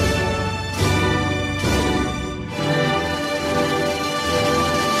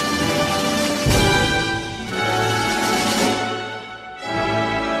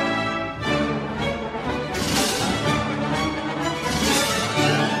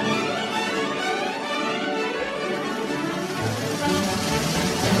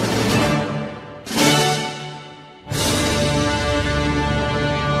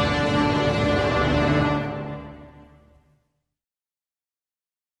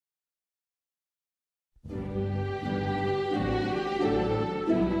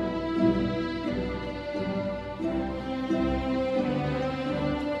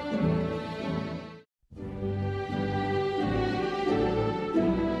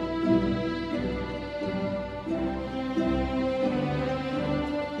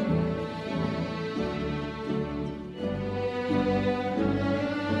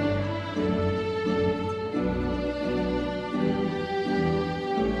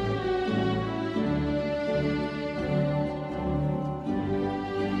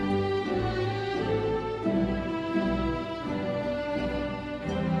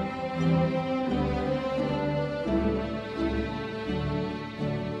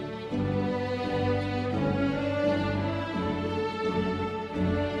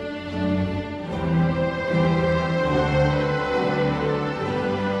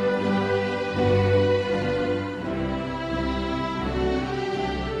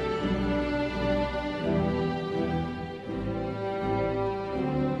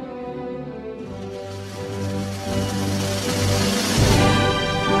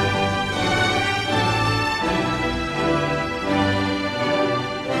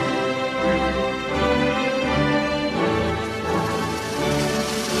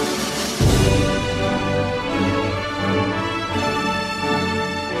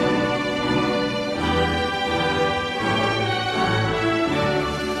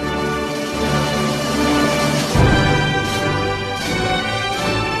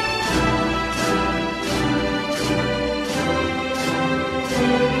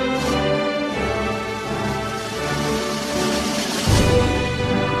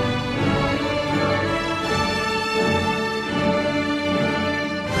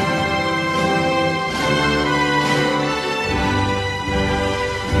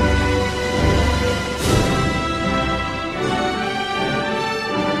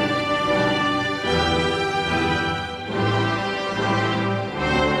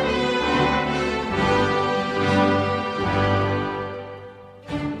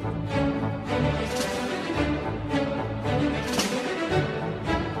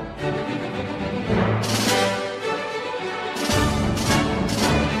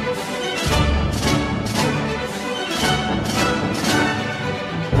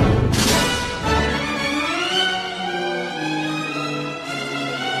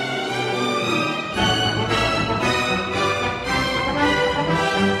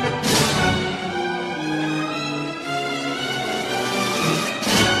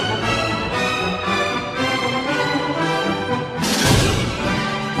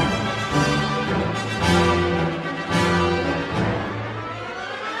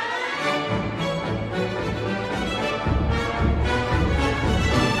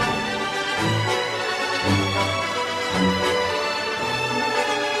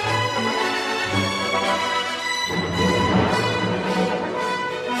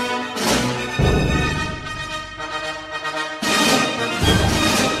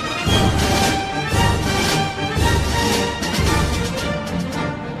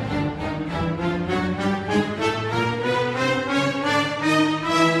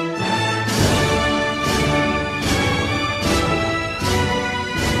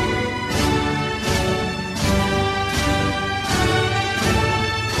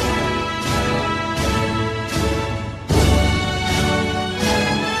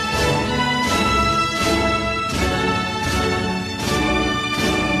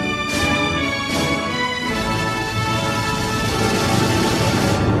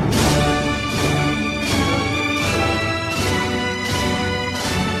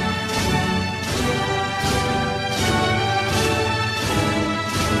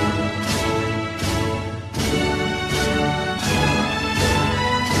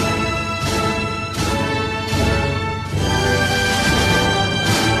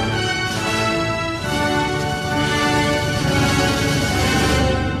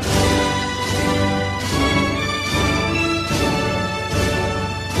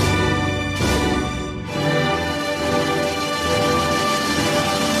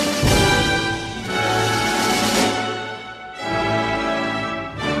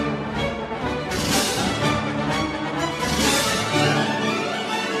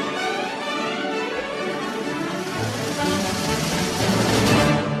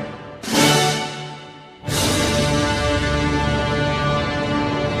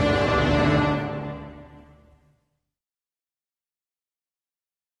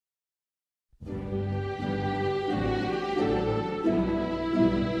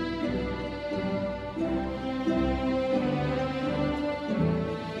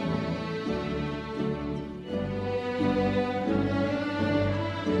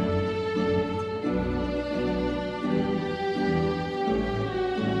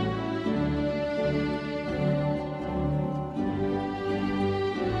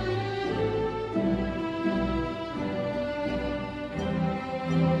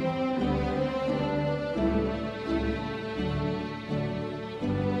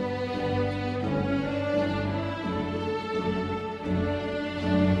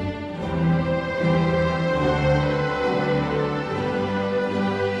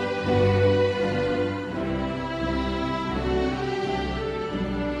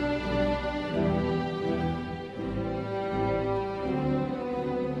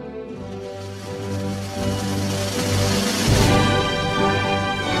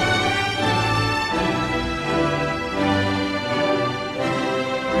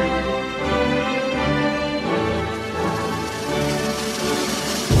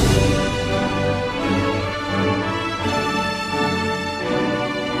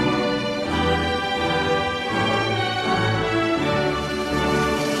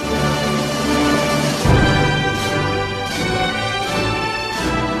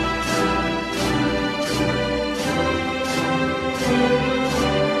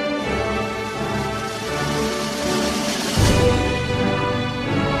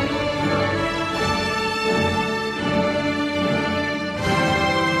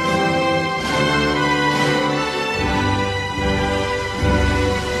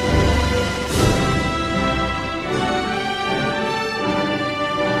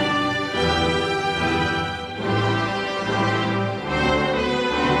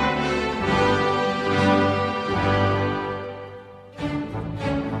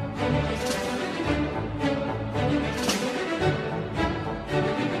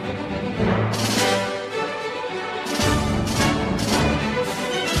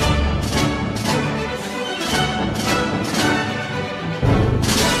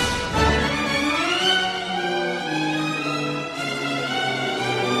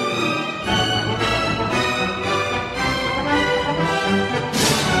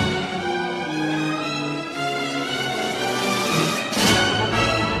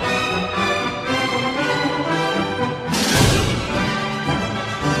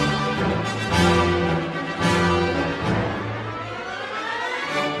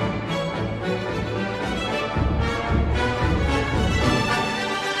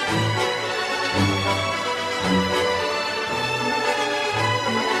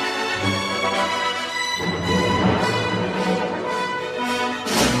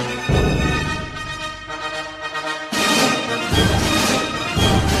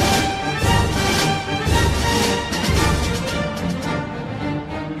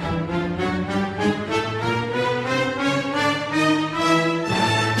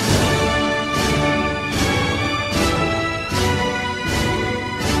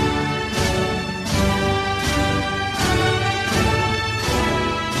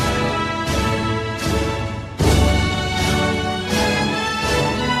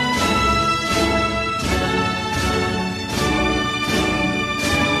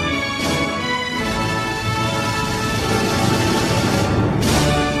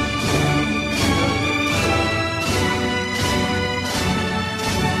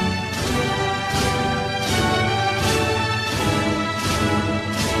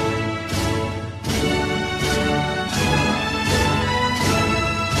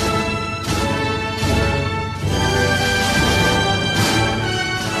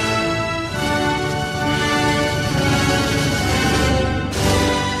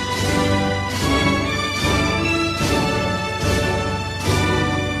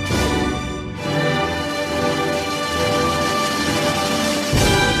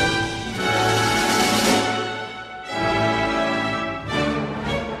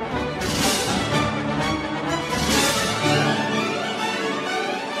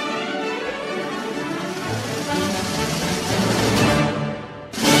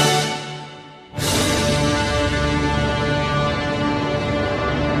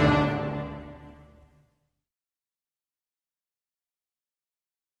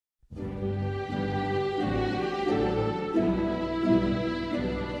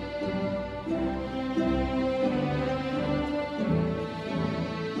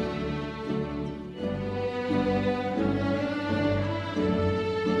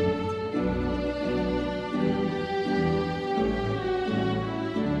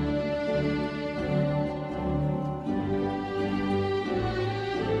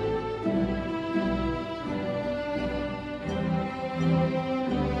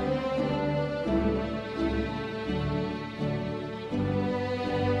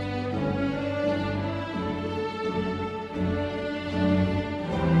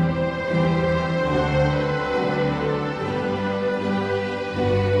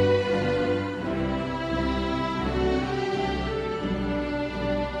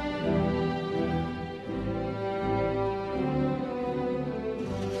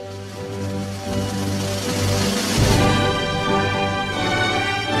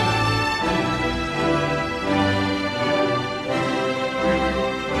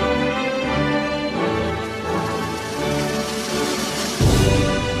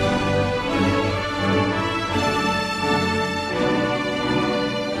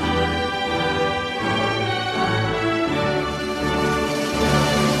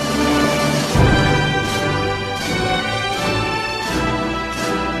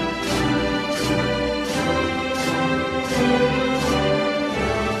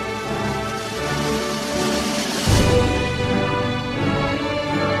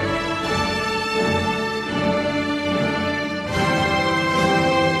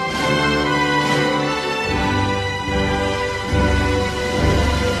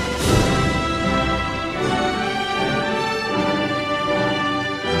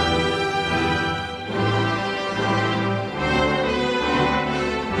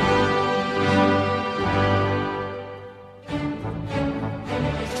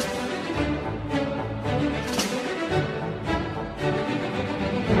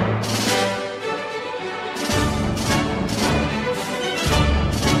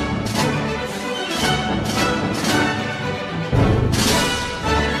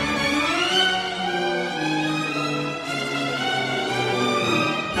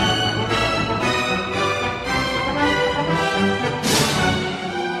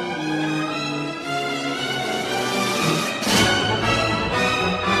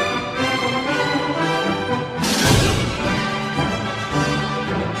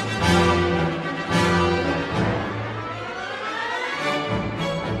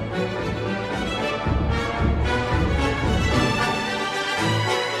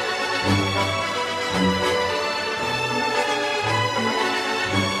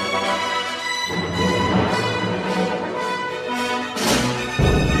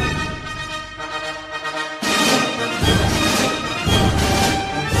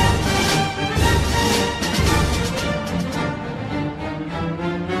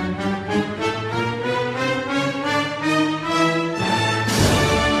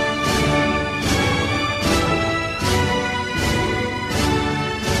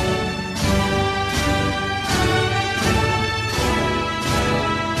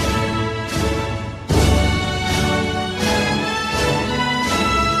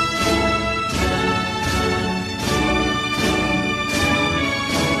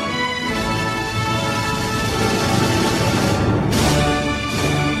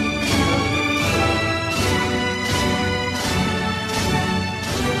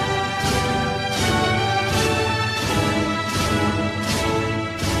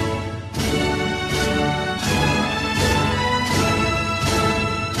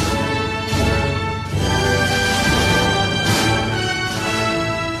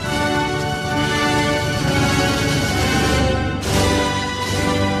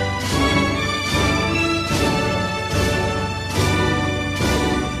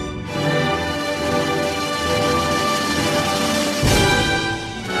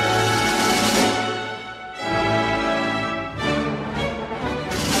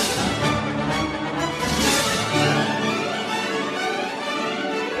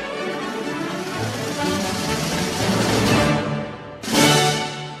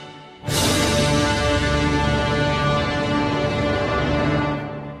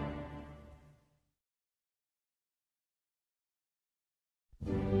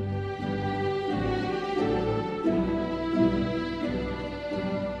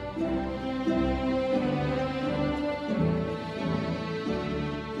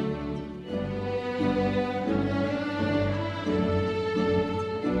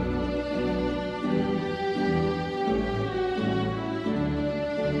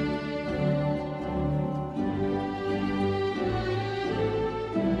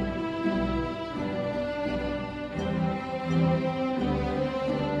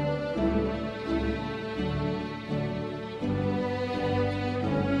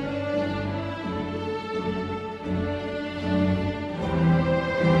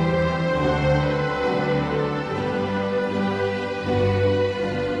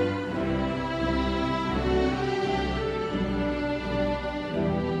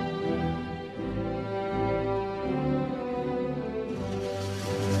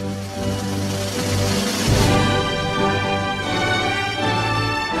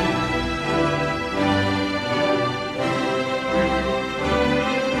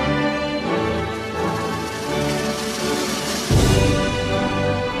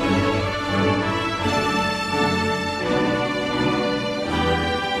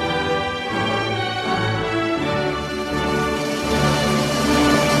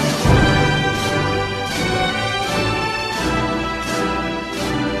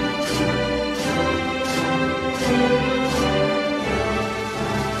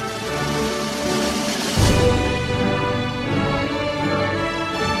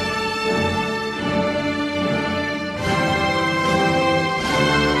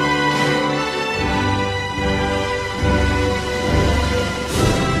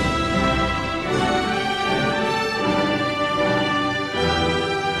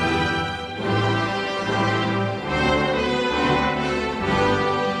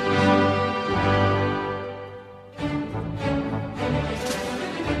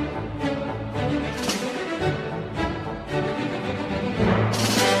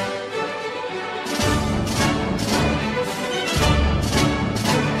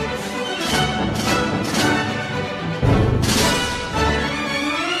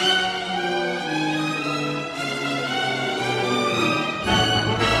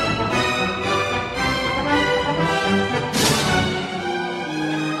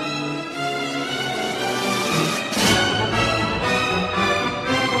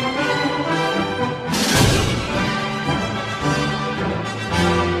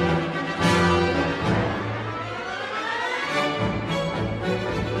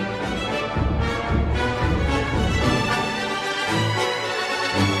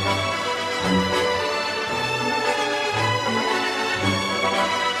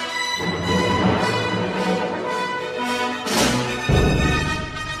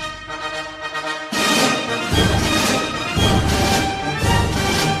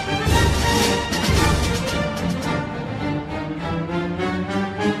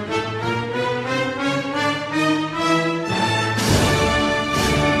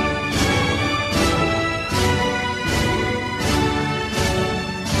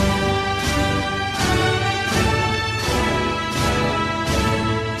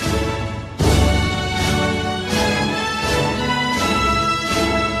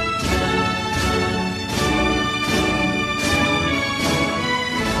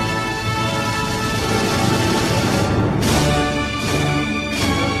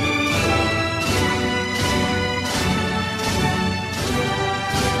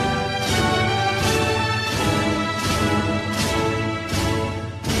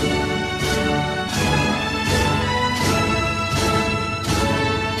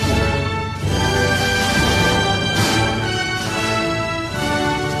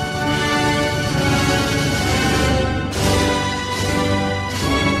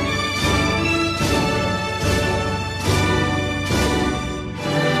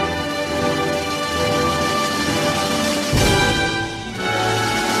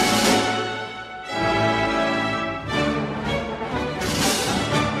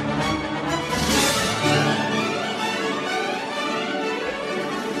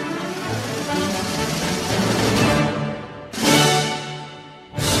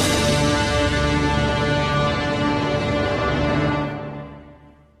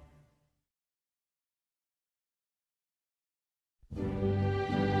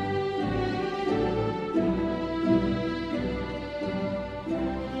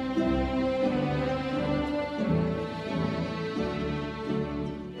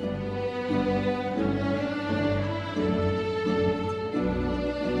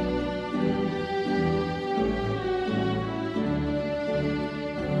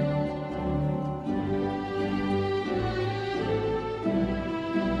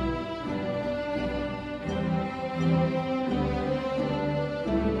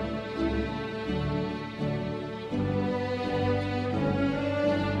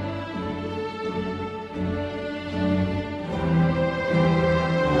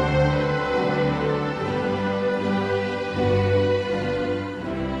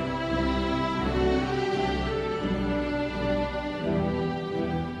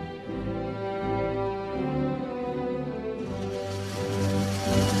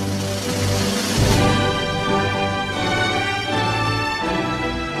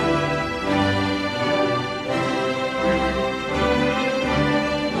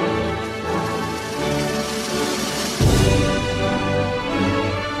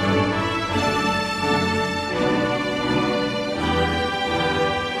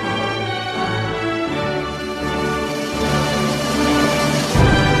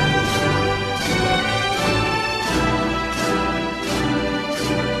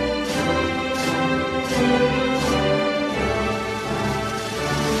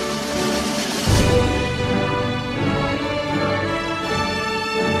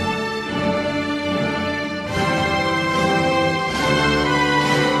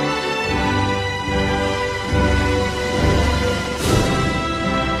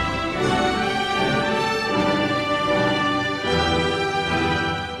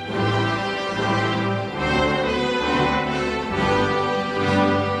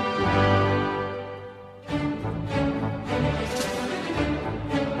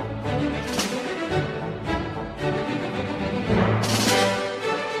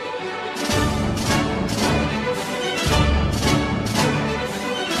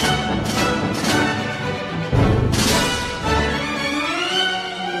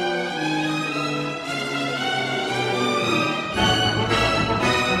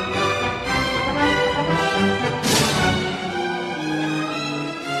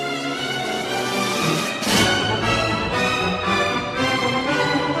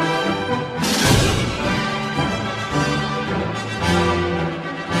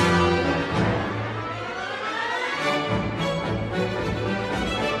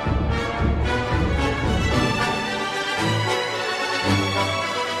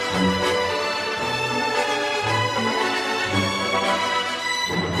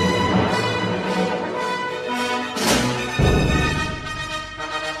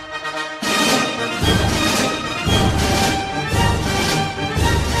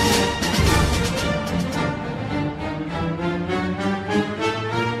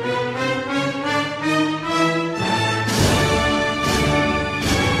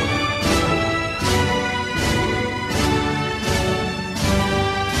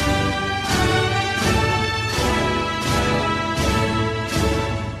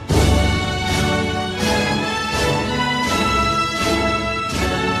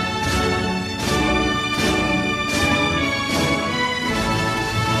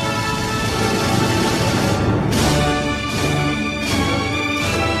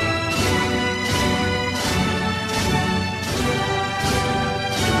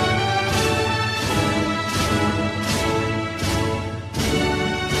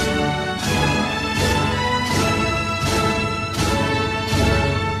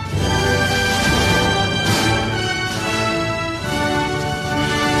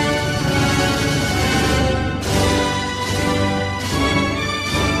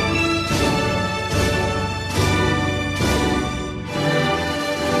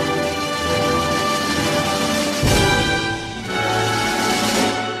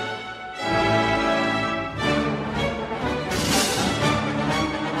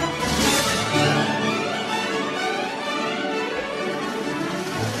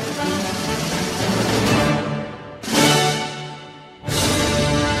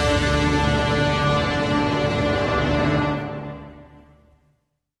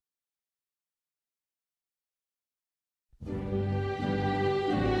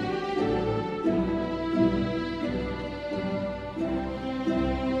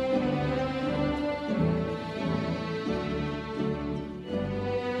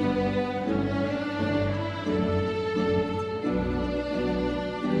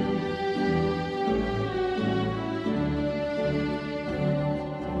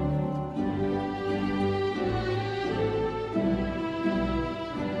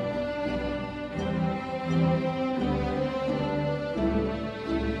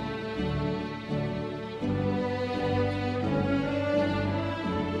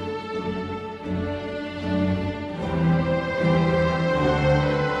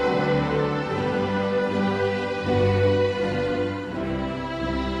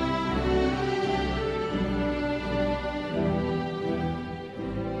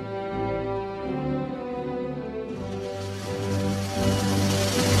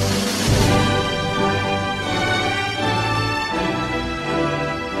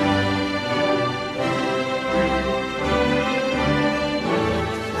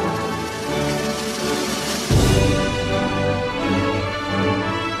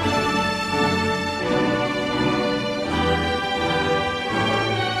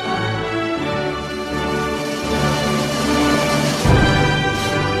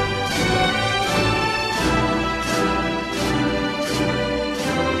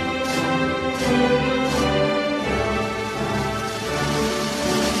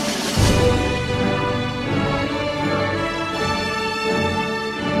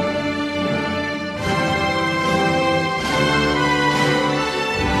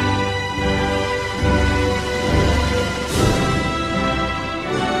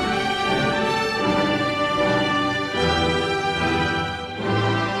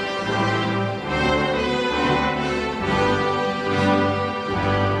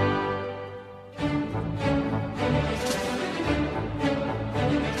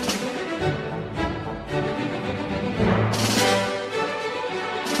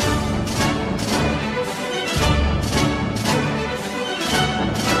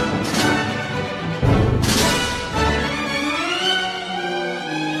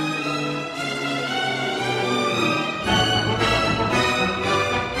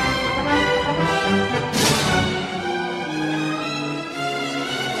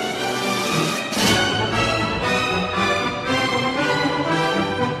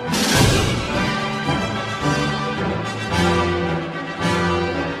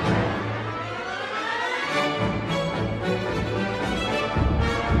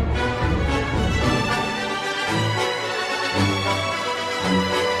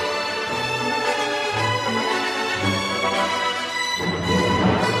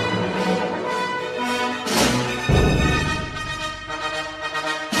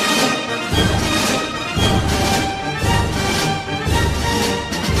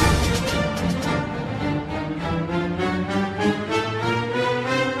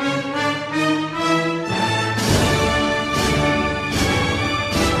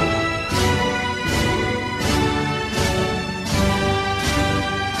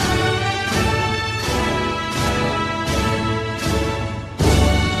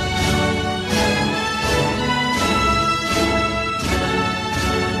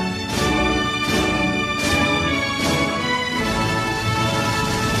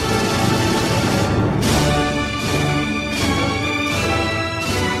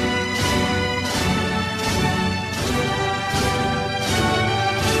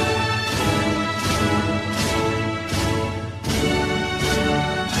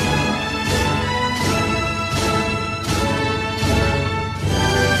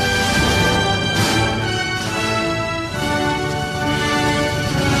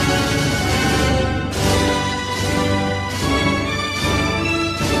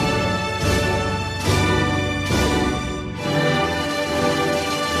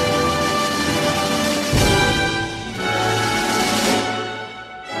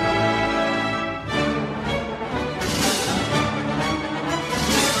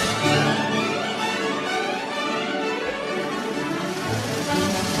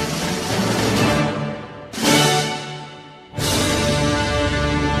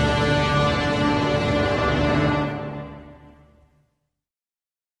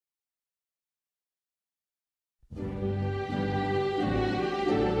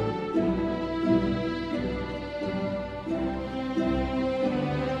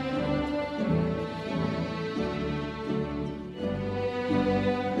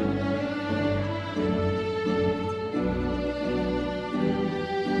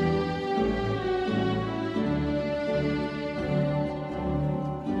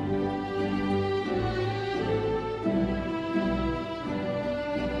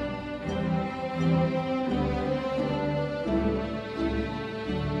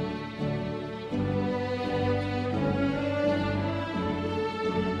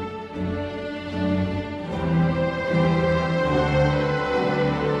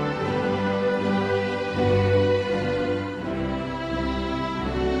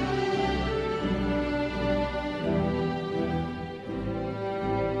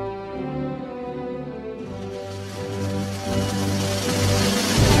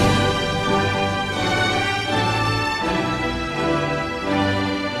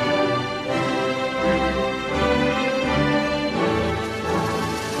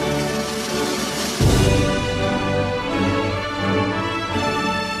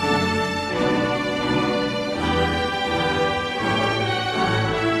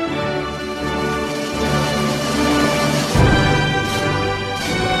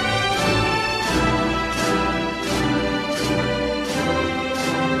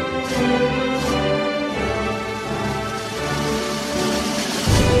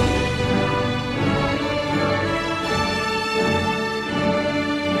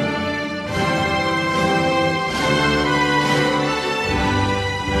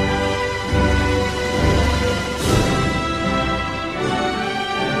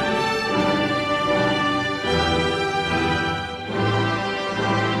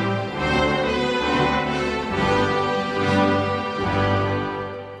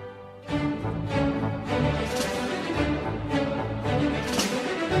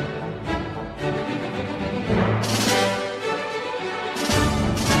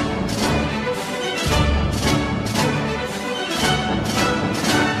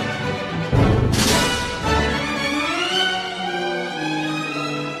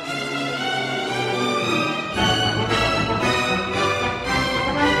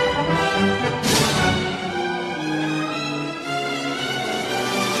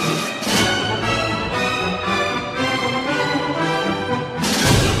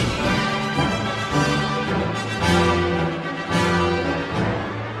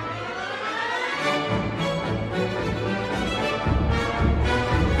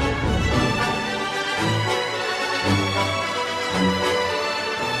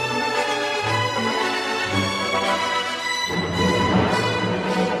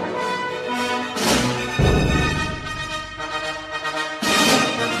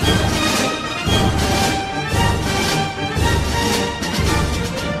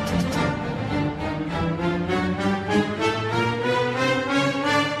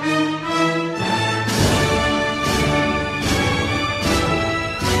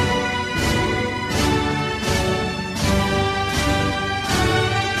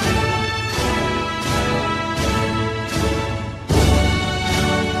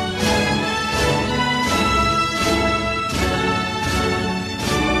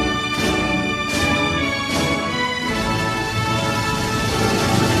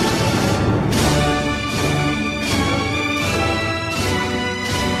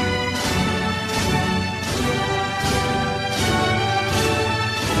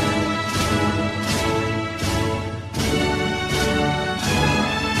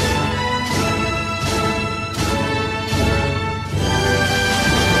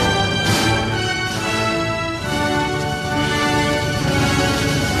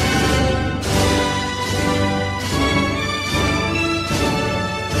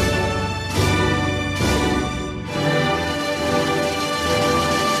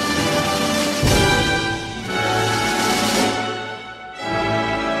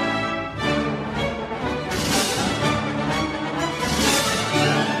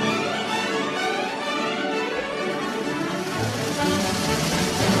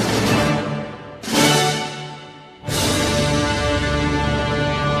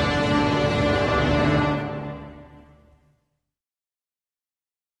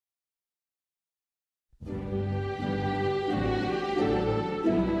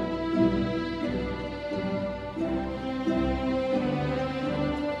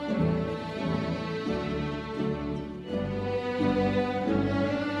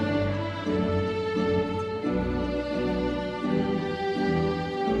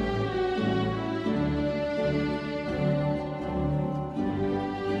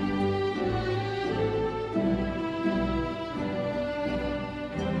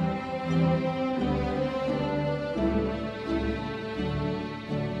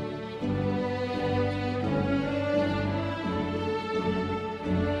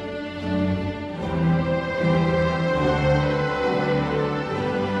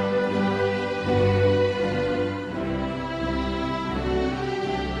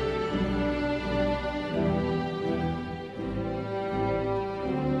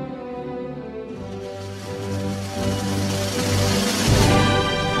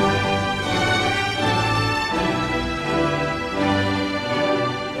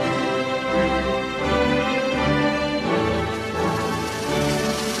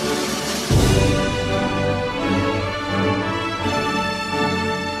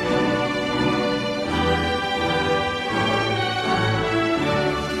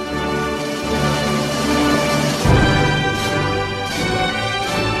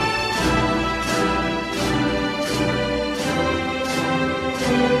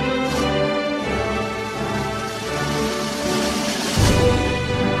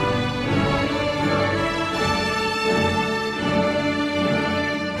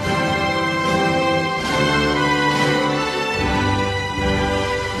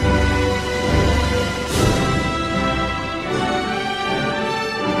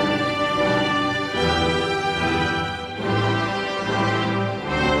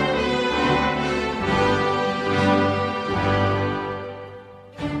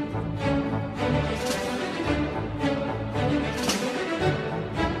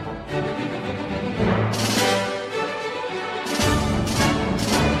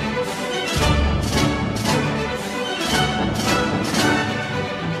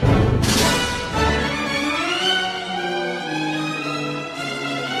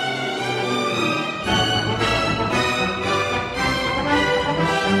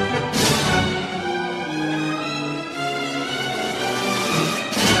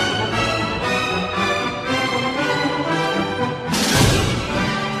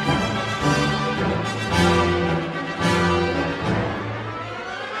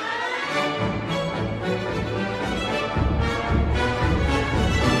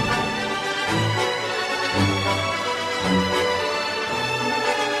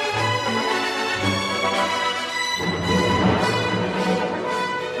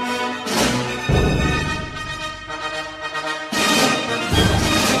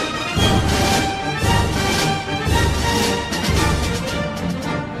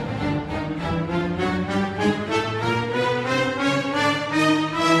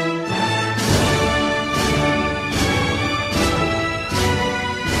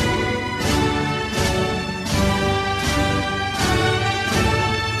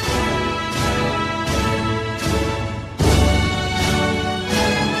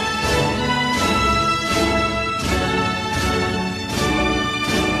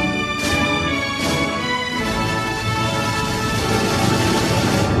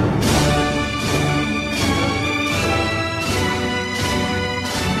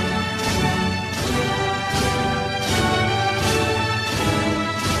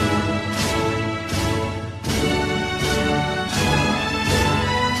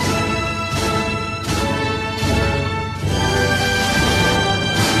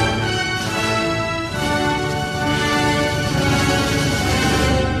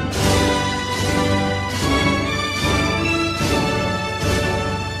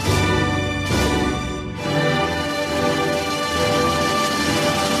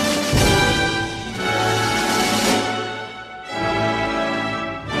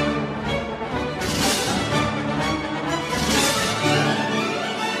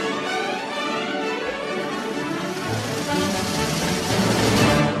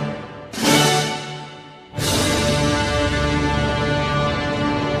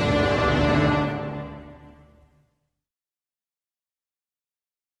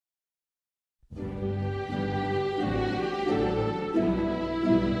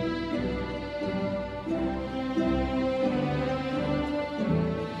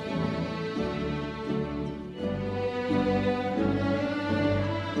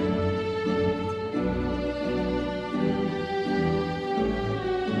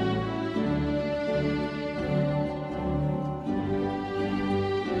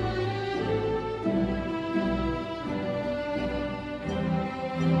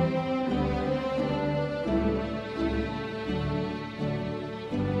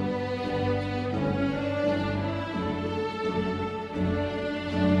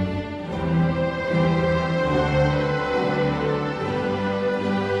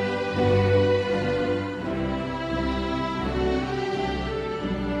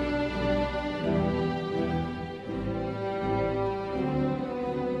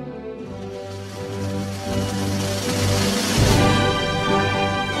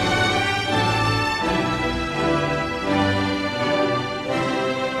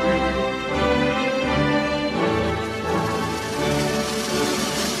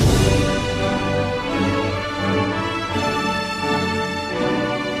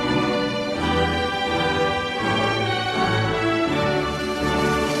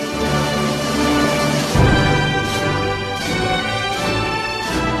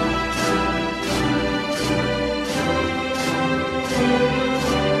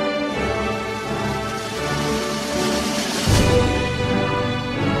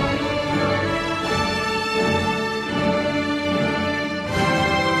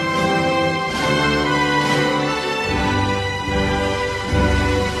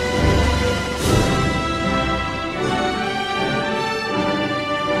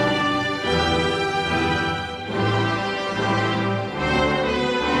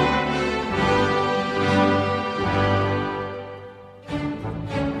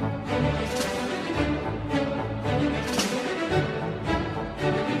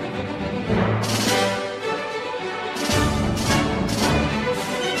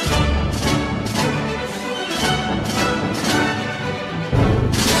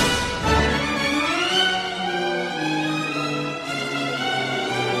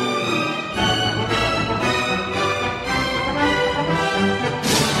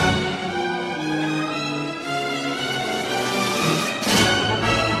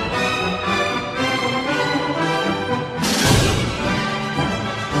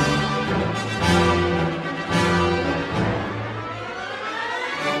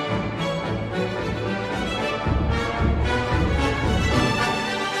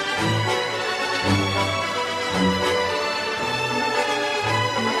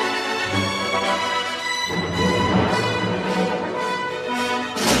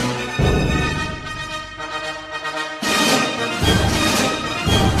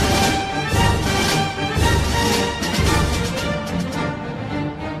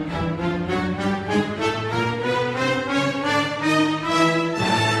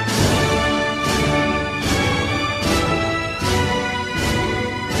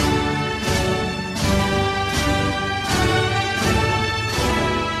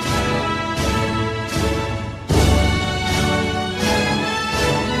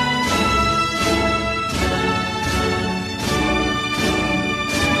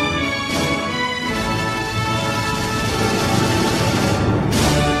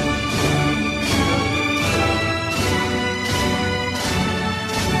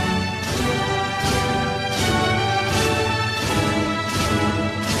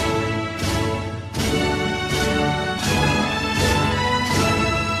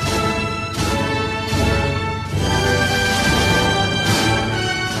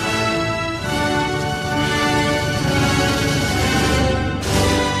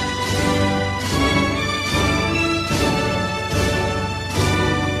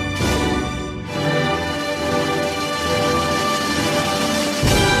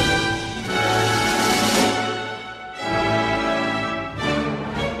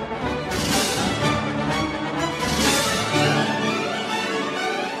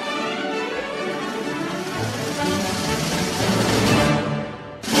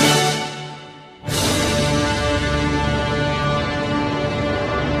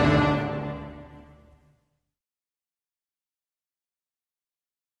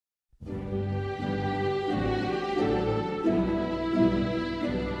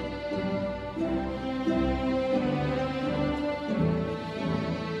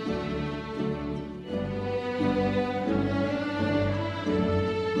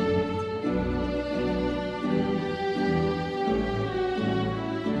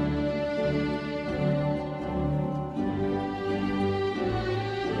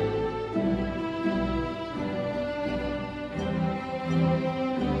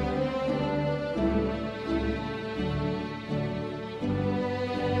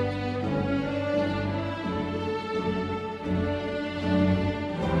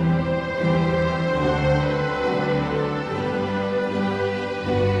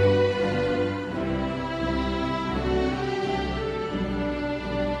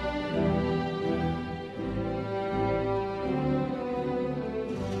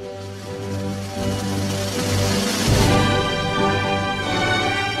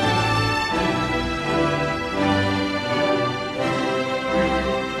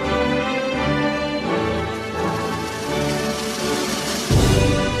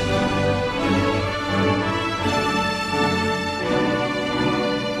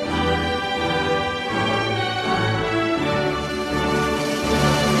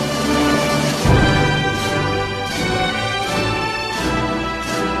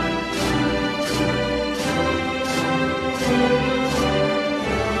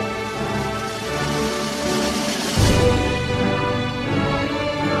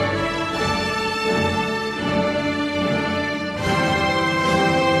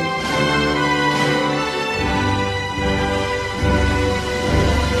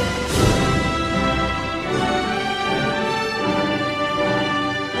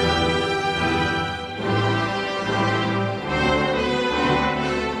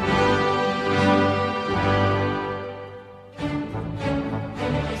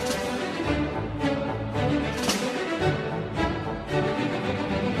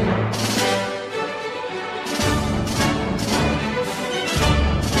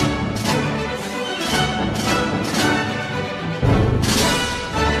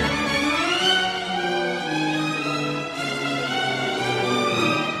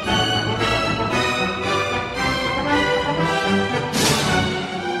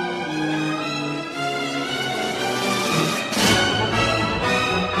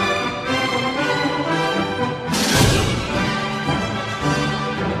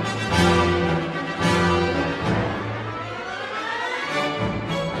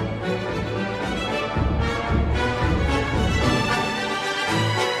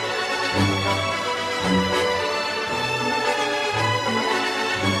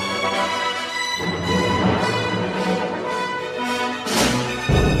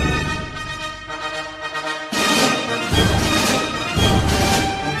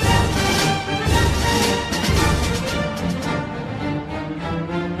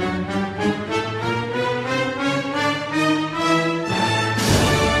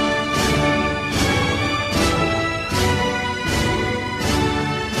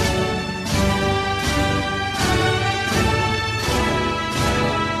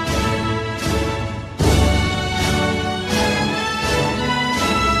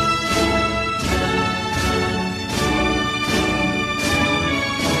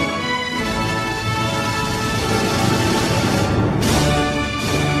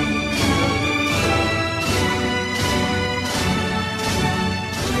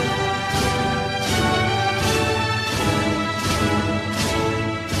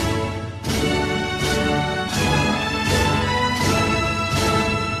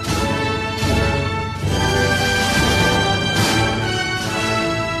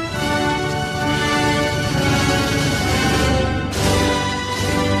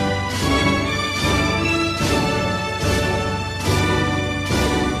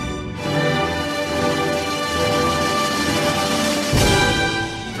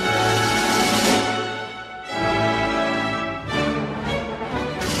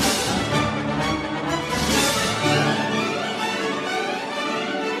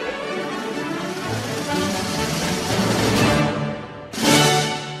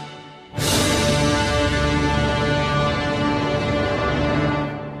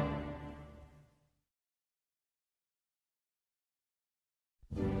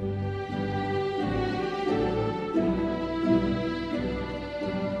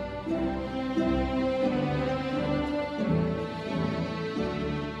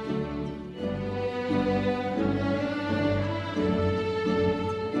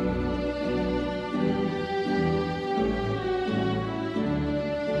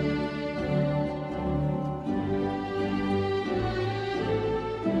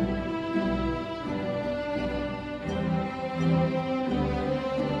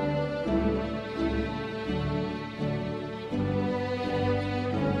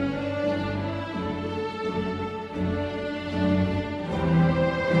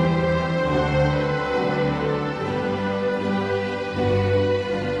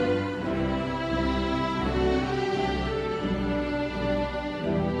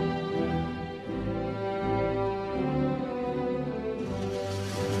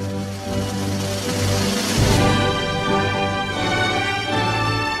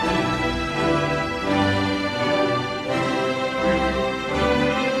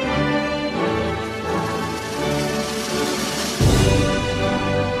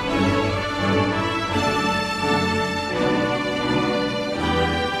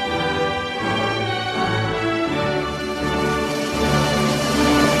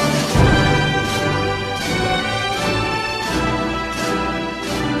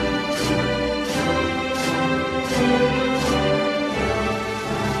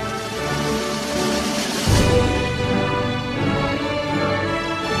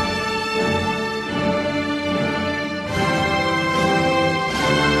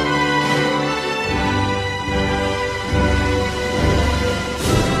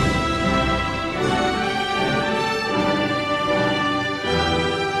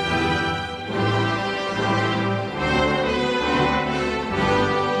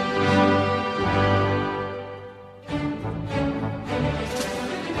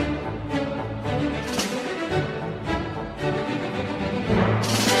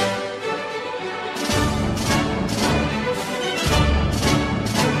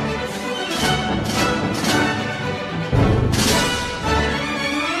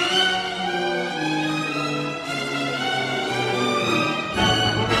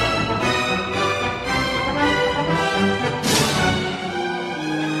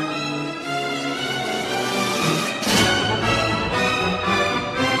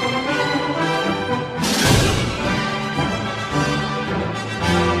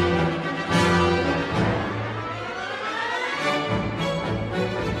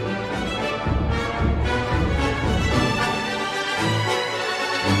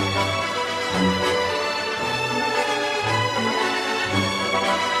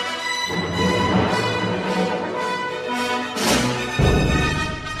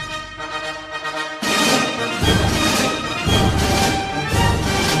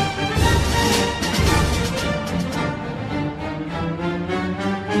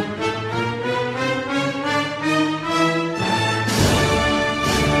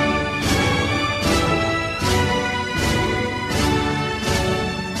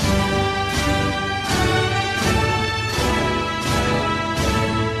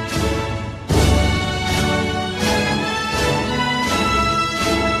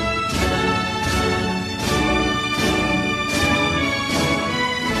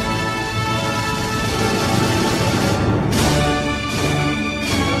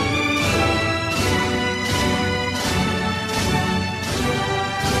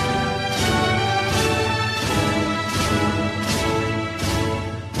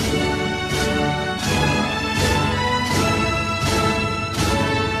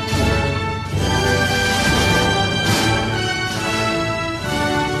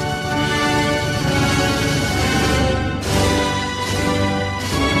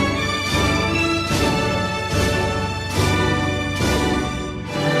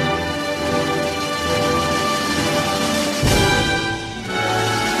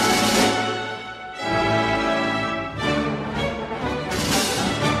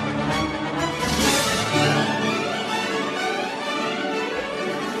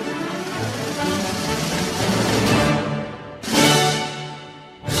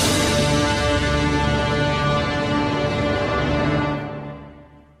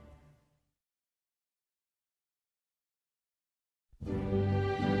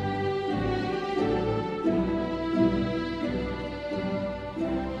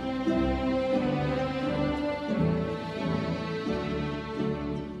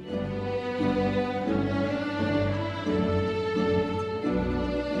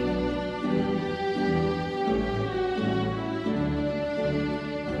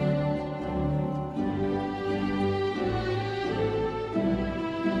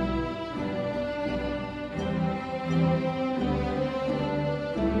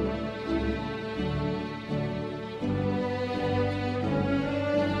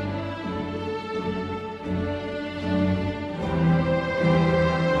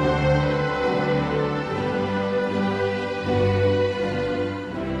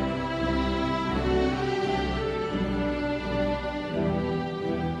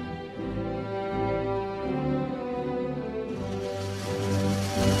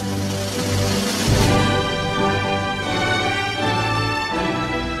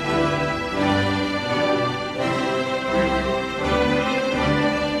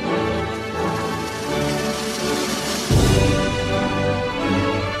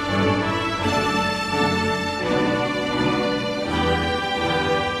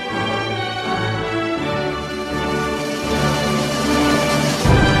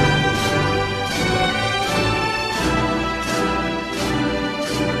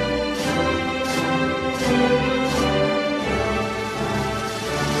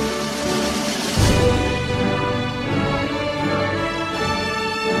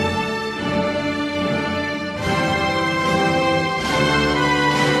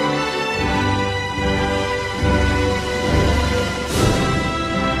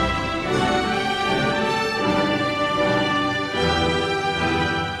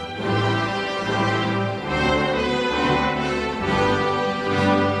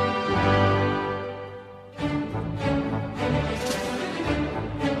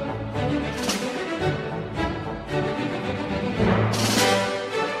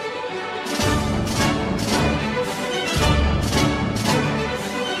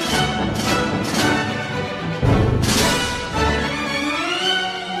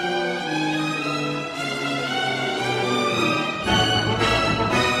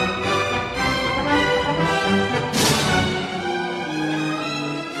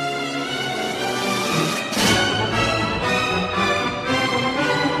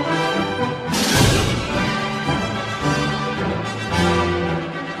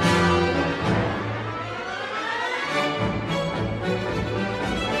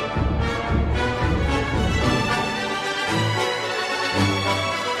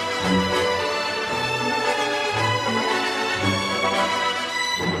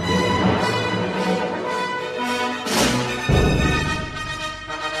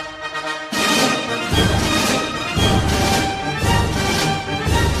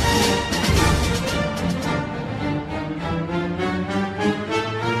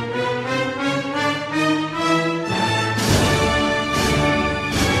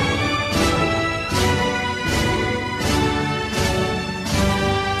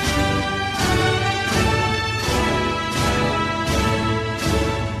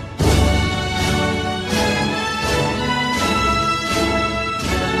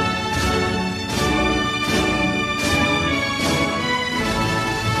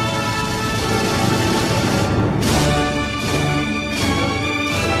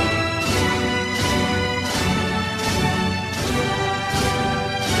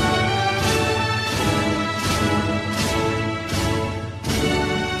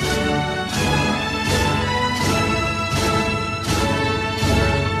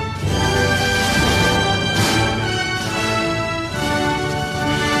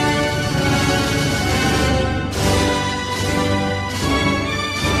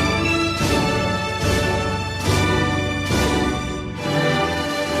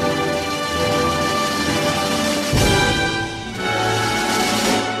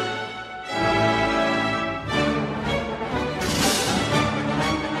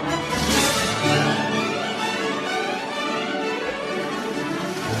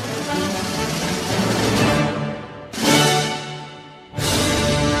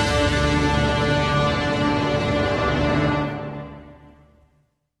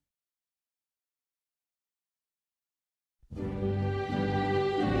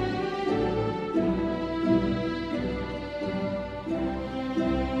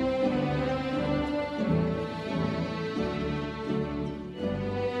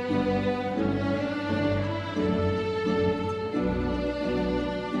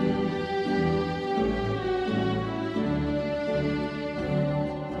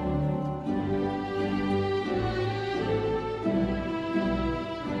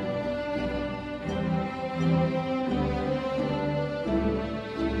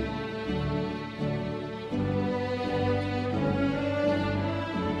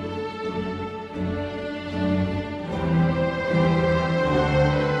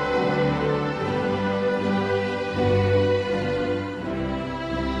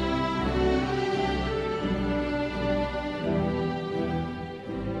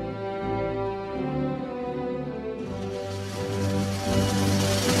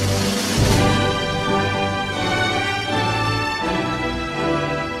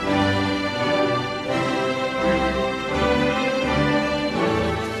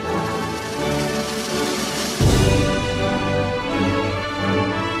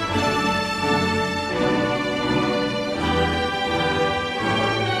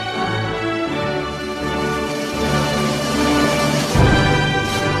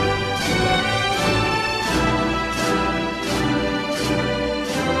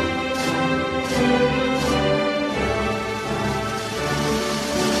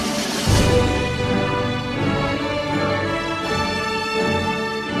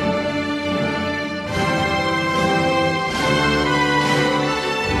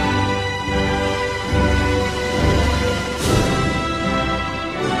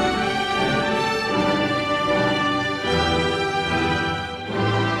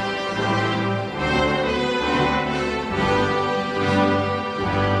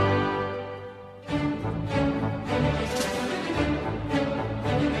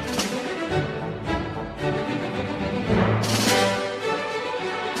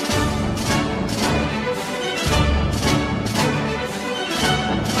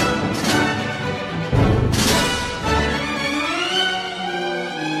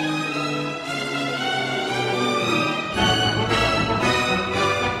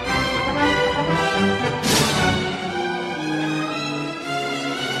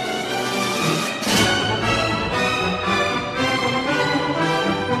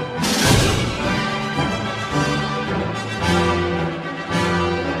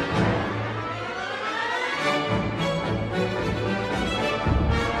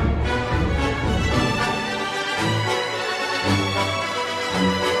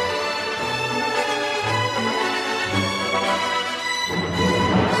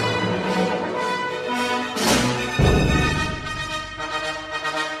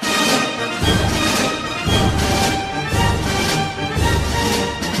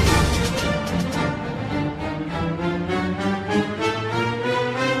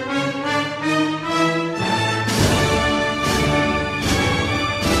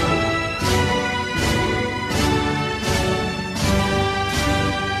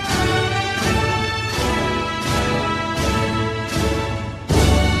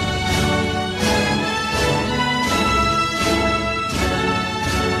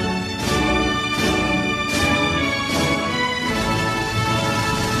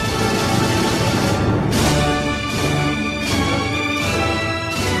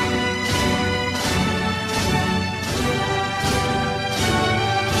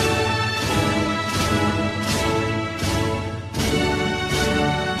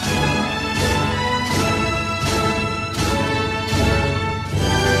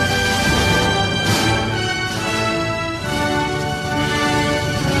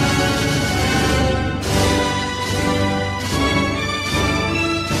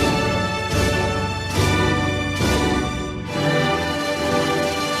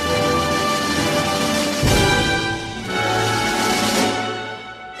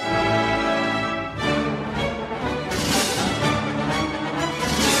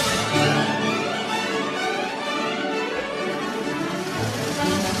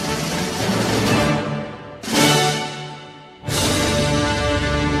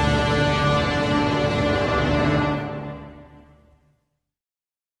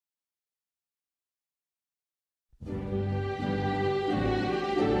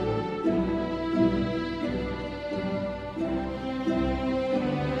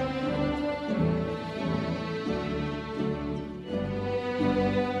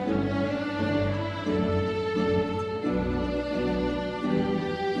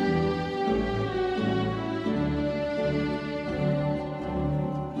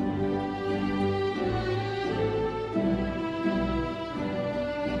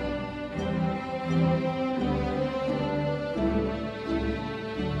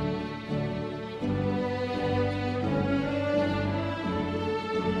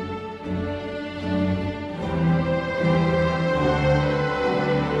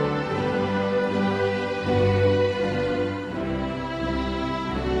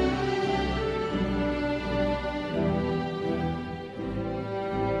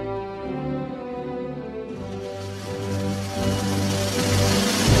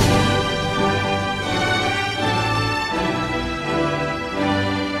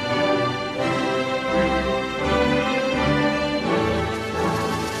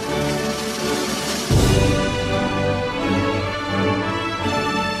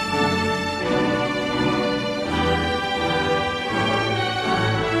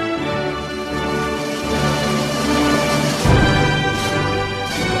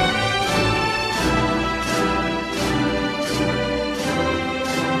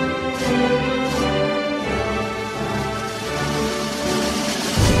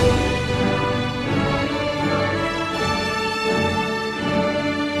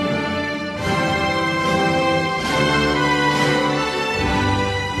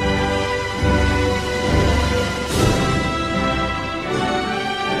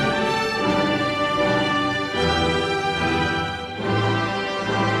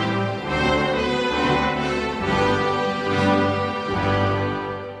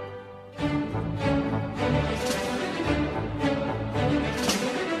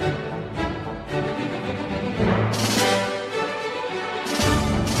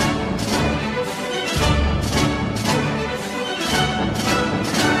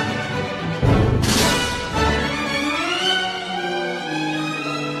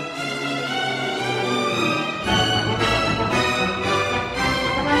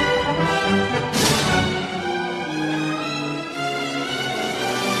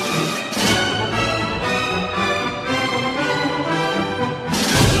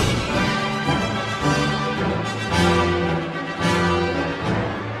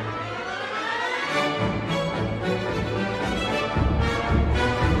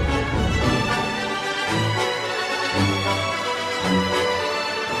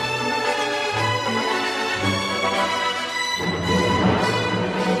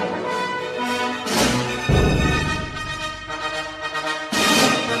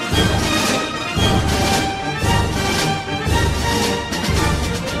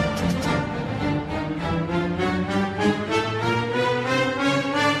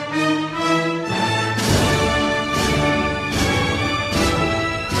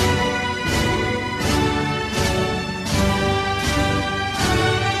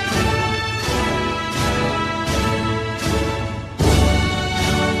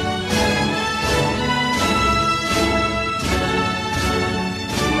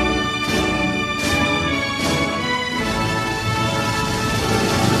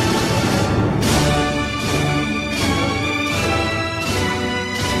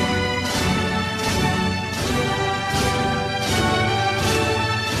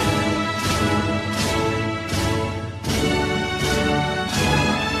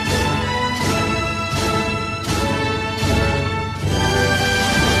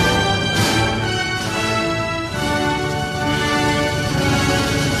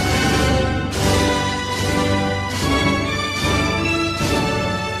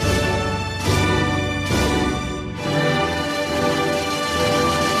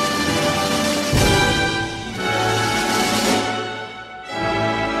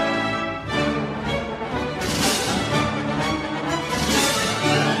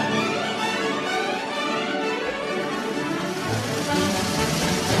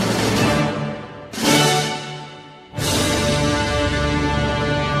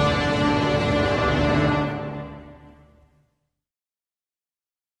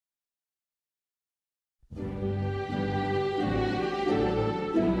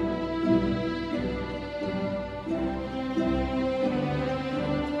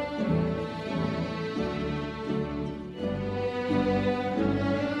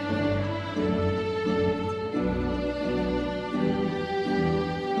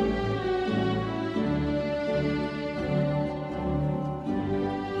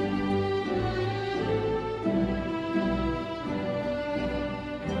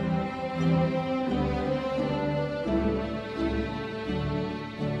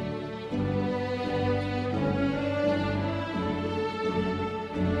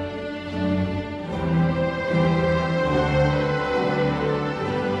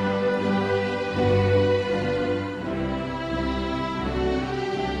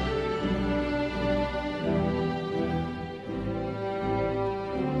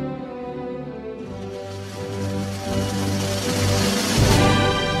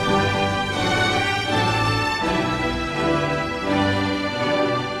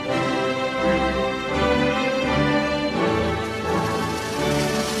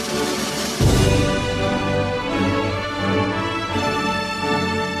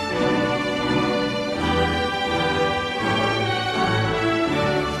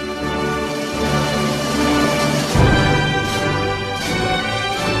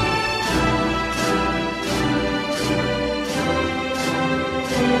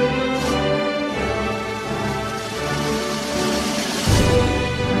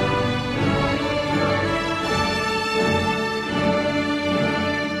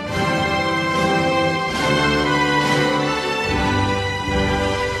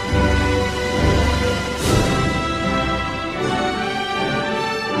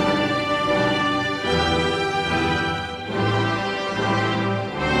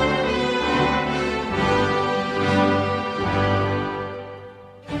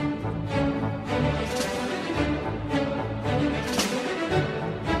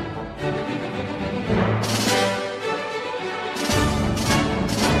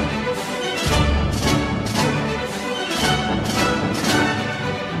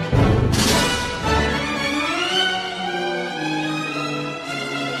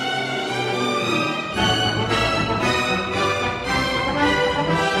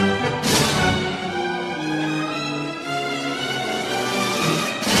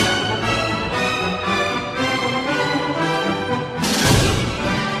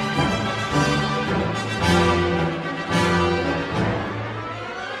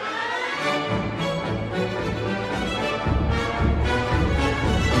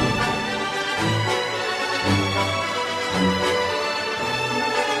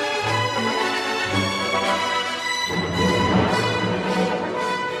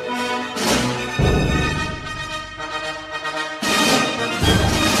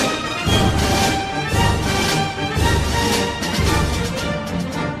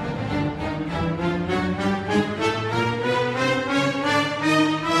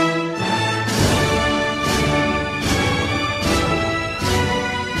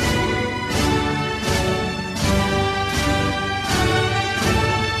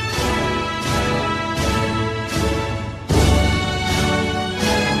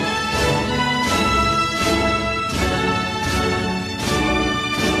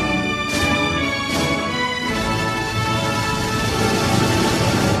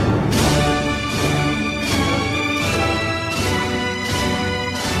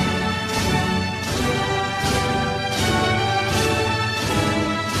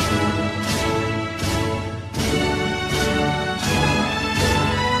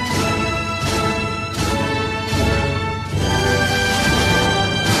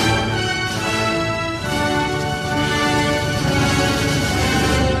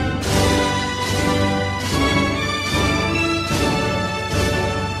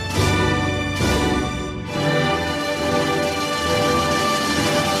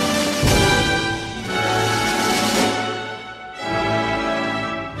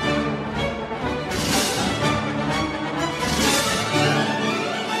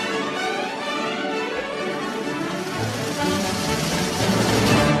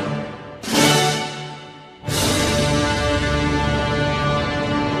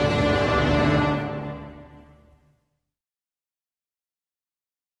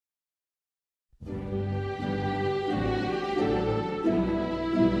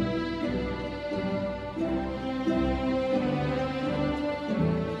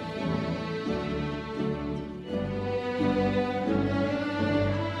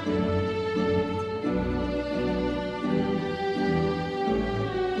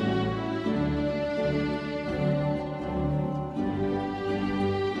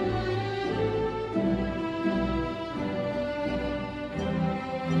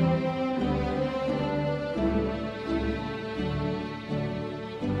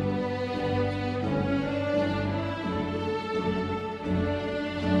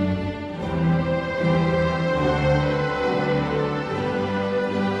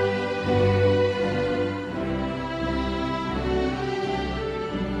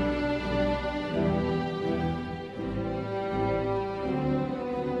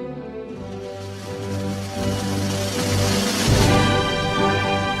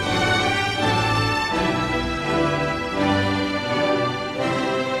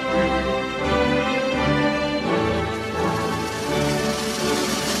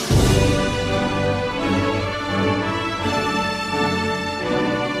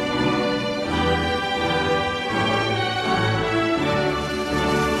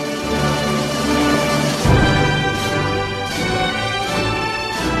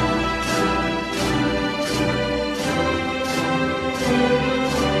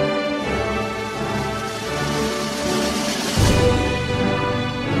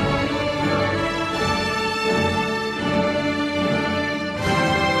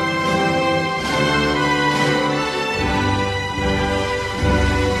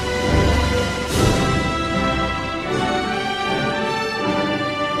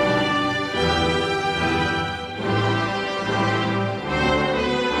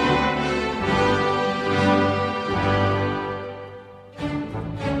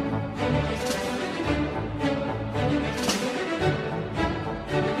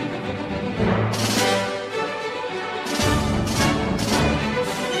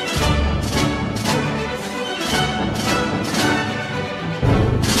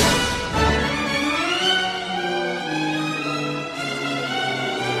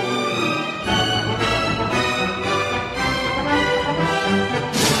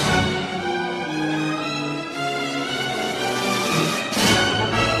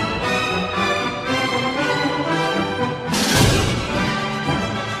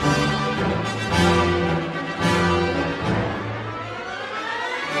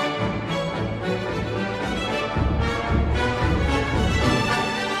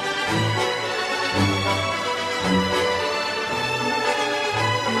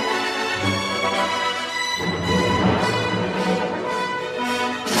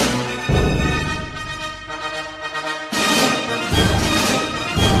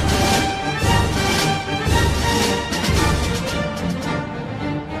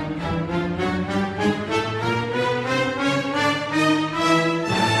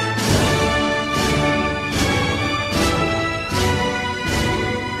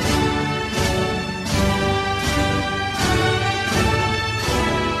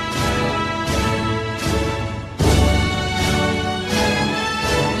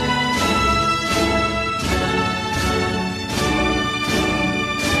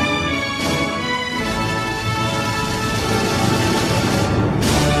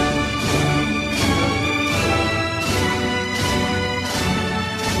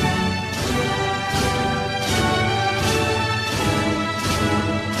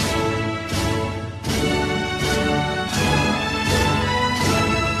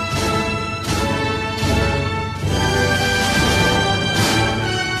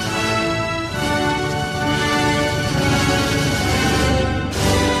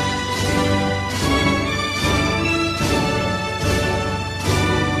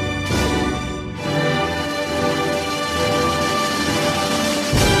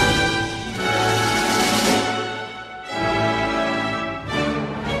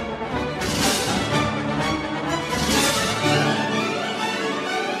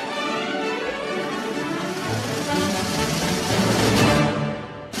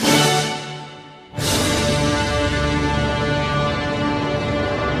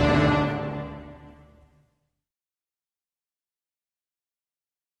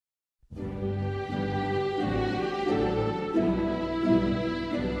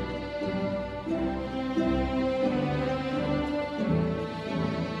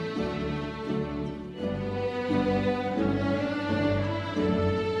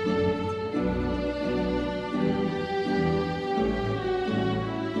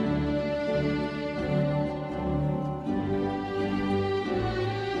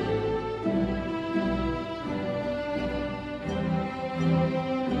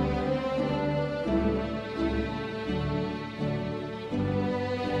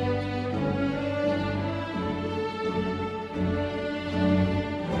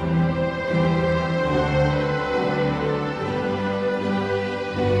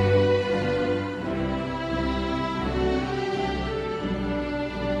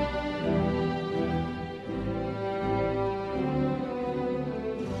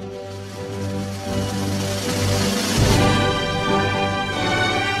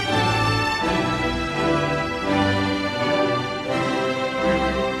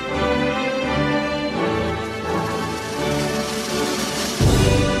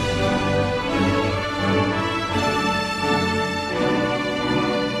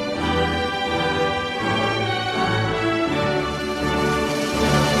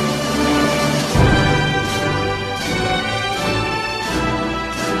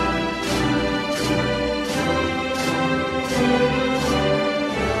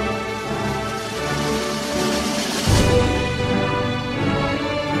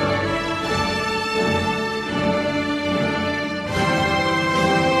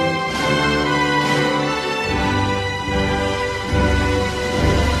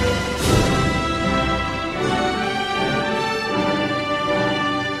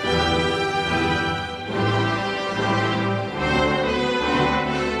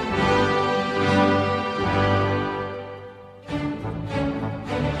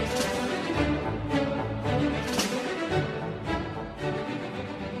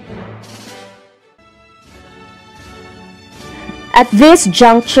 At this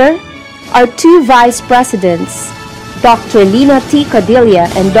juncture, our two vice presidents, Dr. Lina T. Cadilla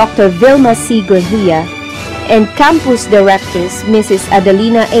and Dr. Vilma C. Gravia, and campus directors Mrs.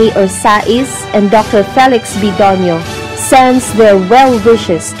 Adelina A. Orsaiz and Dr. Felix B. Donio, sends their well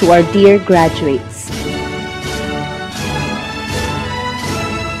wishes to our dear graduates.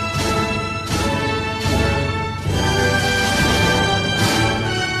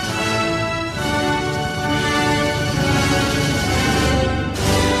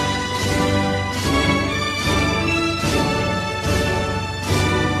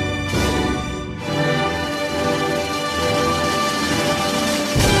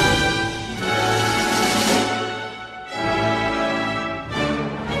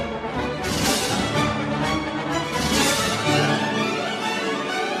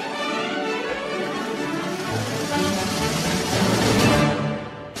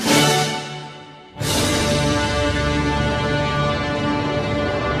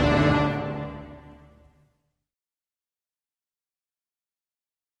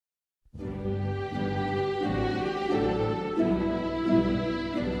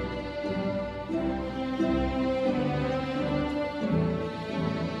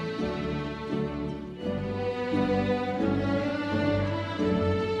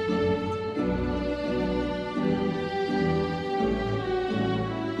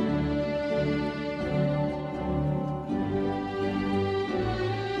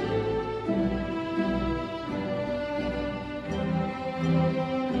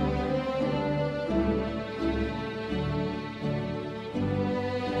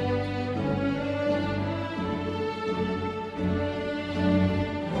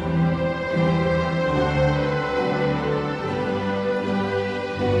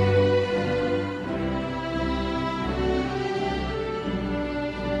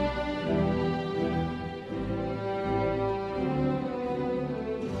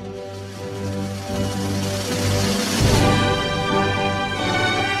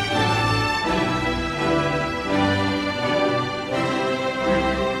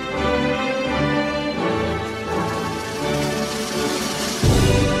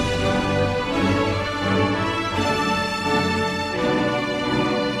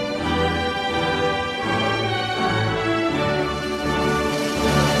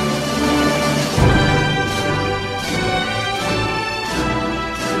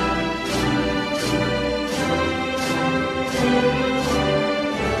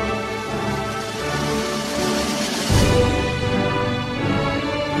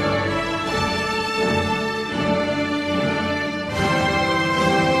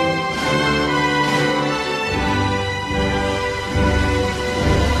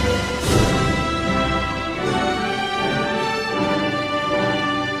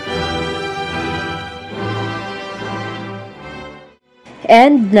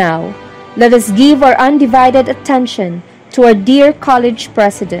 And now, let us give our undivided attention to our dear college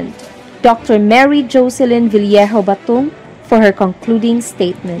president, Dr. Mary Jocelyn Villejo Batung, for her concluding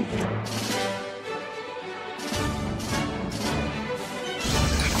statement.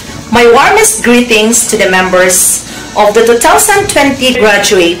 My warmest greetings to the members of the 2020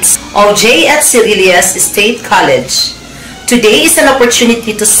 graduates of Cerilles State College. Today is an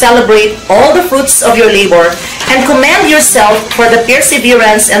opportunity to celebrate all the fruits of your labor and commend yourself for the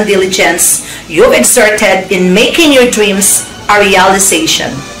perseverance and diligence you've exerted in making your dreams a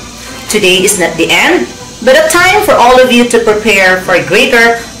realization. Today is not the end, but a time for all of you to prepare for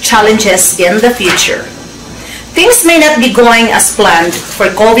greater challenges in the future. Things may not be going as planned,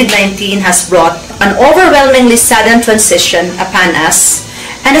 for COVID-19 has brought an overwhelmingly sudden transition upon us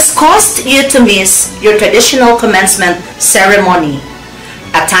and has caused you to miss your traditional commencement ceremony.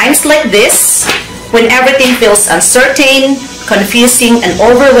 At times like this, when everything feels uncertain, confusing, and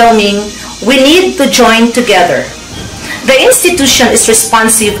overwhelming, we need to join together. The institution is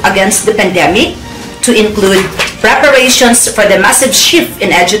responsive against the pandemic to include preparations for the massive shift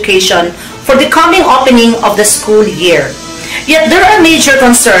in education for the coming opening of the school year. Yet there are major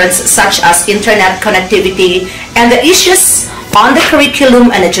concerns such as internet connectivity and the issues on the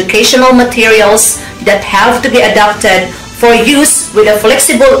curriculum and educational materials that have to be adapted for use with a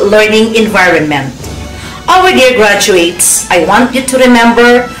flexible learning environment. Our dear graduates, I want you to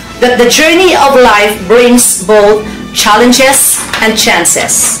remember that the journey of life brings both challenges and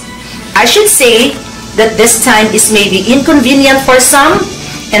chances. I should say that this time is maybe inconvenient for some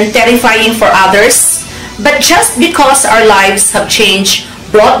and terrifying for others, but just because our lives have changed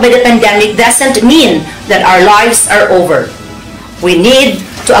brought by the pandemic doesn't mean that our lives are over. We need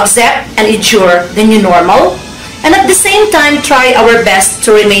to accept and endure the new normal, and at the same time try our best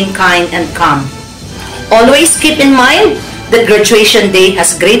to remain kind and calm. Always keep in mind that graduation day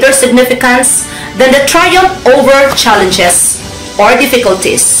has greater significance than the triumph over challenges or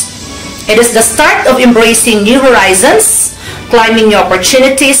difficulties. It is the start of embracing new horizons, climbing new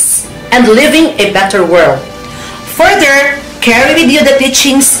opportunities, and living a better world. Further, carry with you the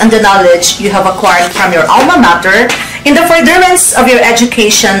teachings and the knowledge you have acquired from your alma mater in the furtherance of your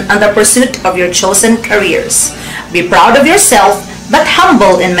education and the pursuit of your chosen careers. Be proud of yourself, but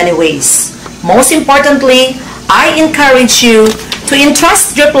humble in many ways. Most importantly, I encourage you to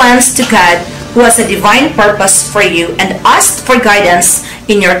entrust your plans to God, who has a divine purpose for you, and ask for guidance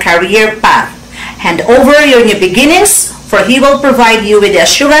in your career path. Hand over your new beginnings, for He will provide you with the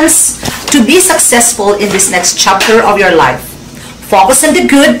assurance to be successful in this next chapter of your life. Focus on the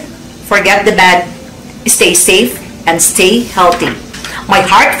good, forget the bad, stay safe, and stay healthy. My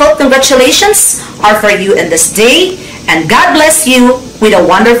heartfelt congratulations are for you in this day, and God bless you with a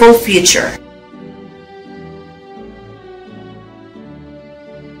wonderful future.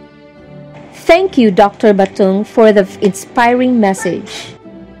 Thank you, Dr. Batung, for the inspiring message.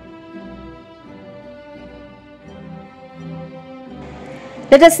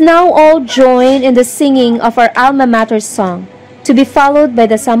 Let us now all join in the singing of our alma mater song, to be followed by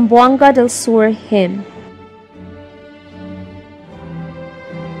the Zamboanga del Sur hymn.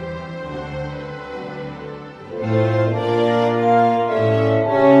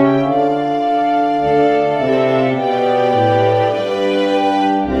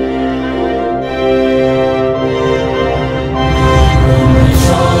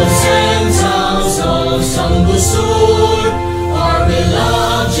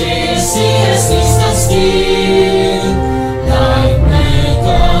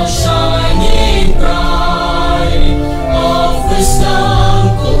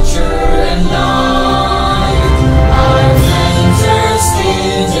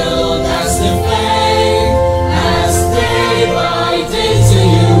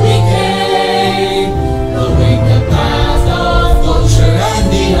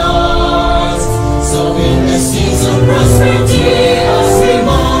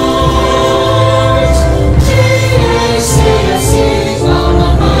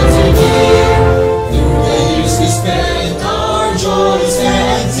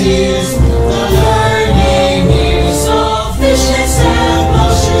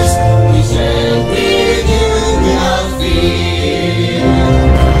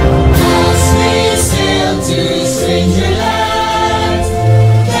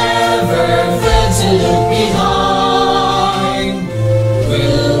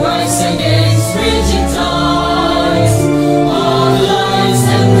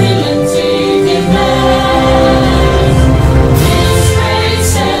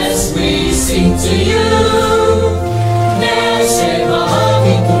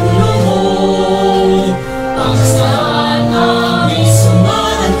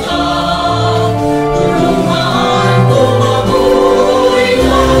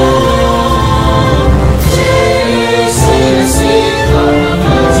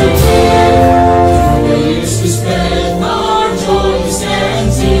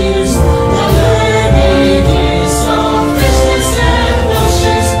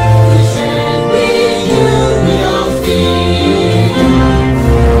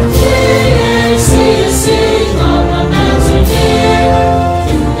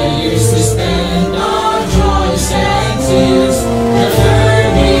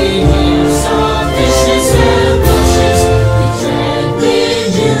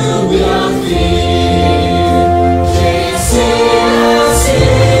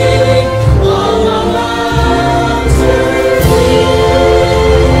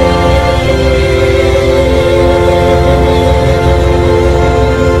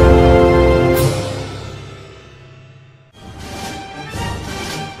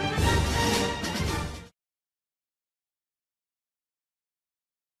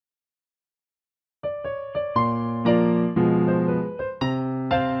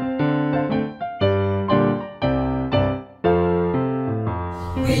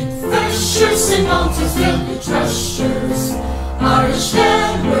 And mountains filled with treasures, nourished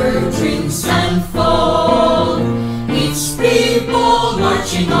them where dreams can fall. Each people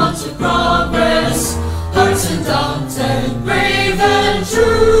marching on to progress, hearts undaunted, brave and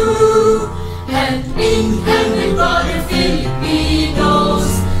true. Hand in hand with brother Filipinos,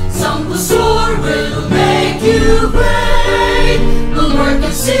 Soar will make you great. We'll work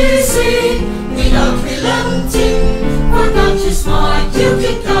and ceasing without relenting, for country's might you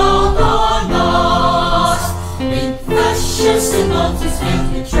can count on us. With precious and mountains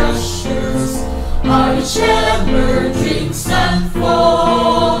filled with treasures, our each ever dreams stand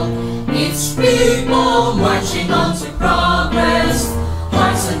fall. Each people marching on to progress,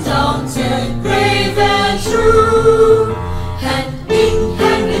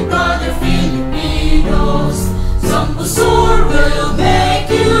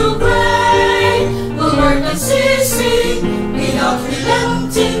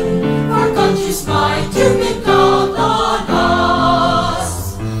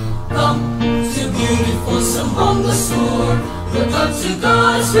 to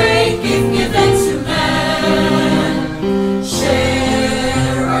God's great gift given to man.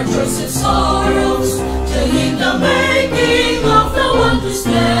 Share our joys and sorrows, telling the making of the wondrous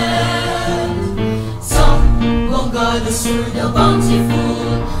land. Some will God assure the bountiful,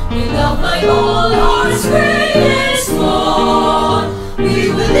 beloved by all hearts great and small. We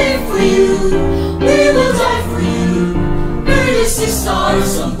will live for you.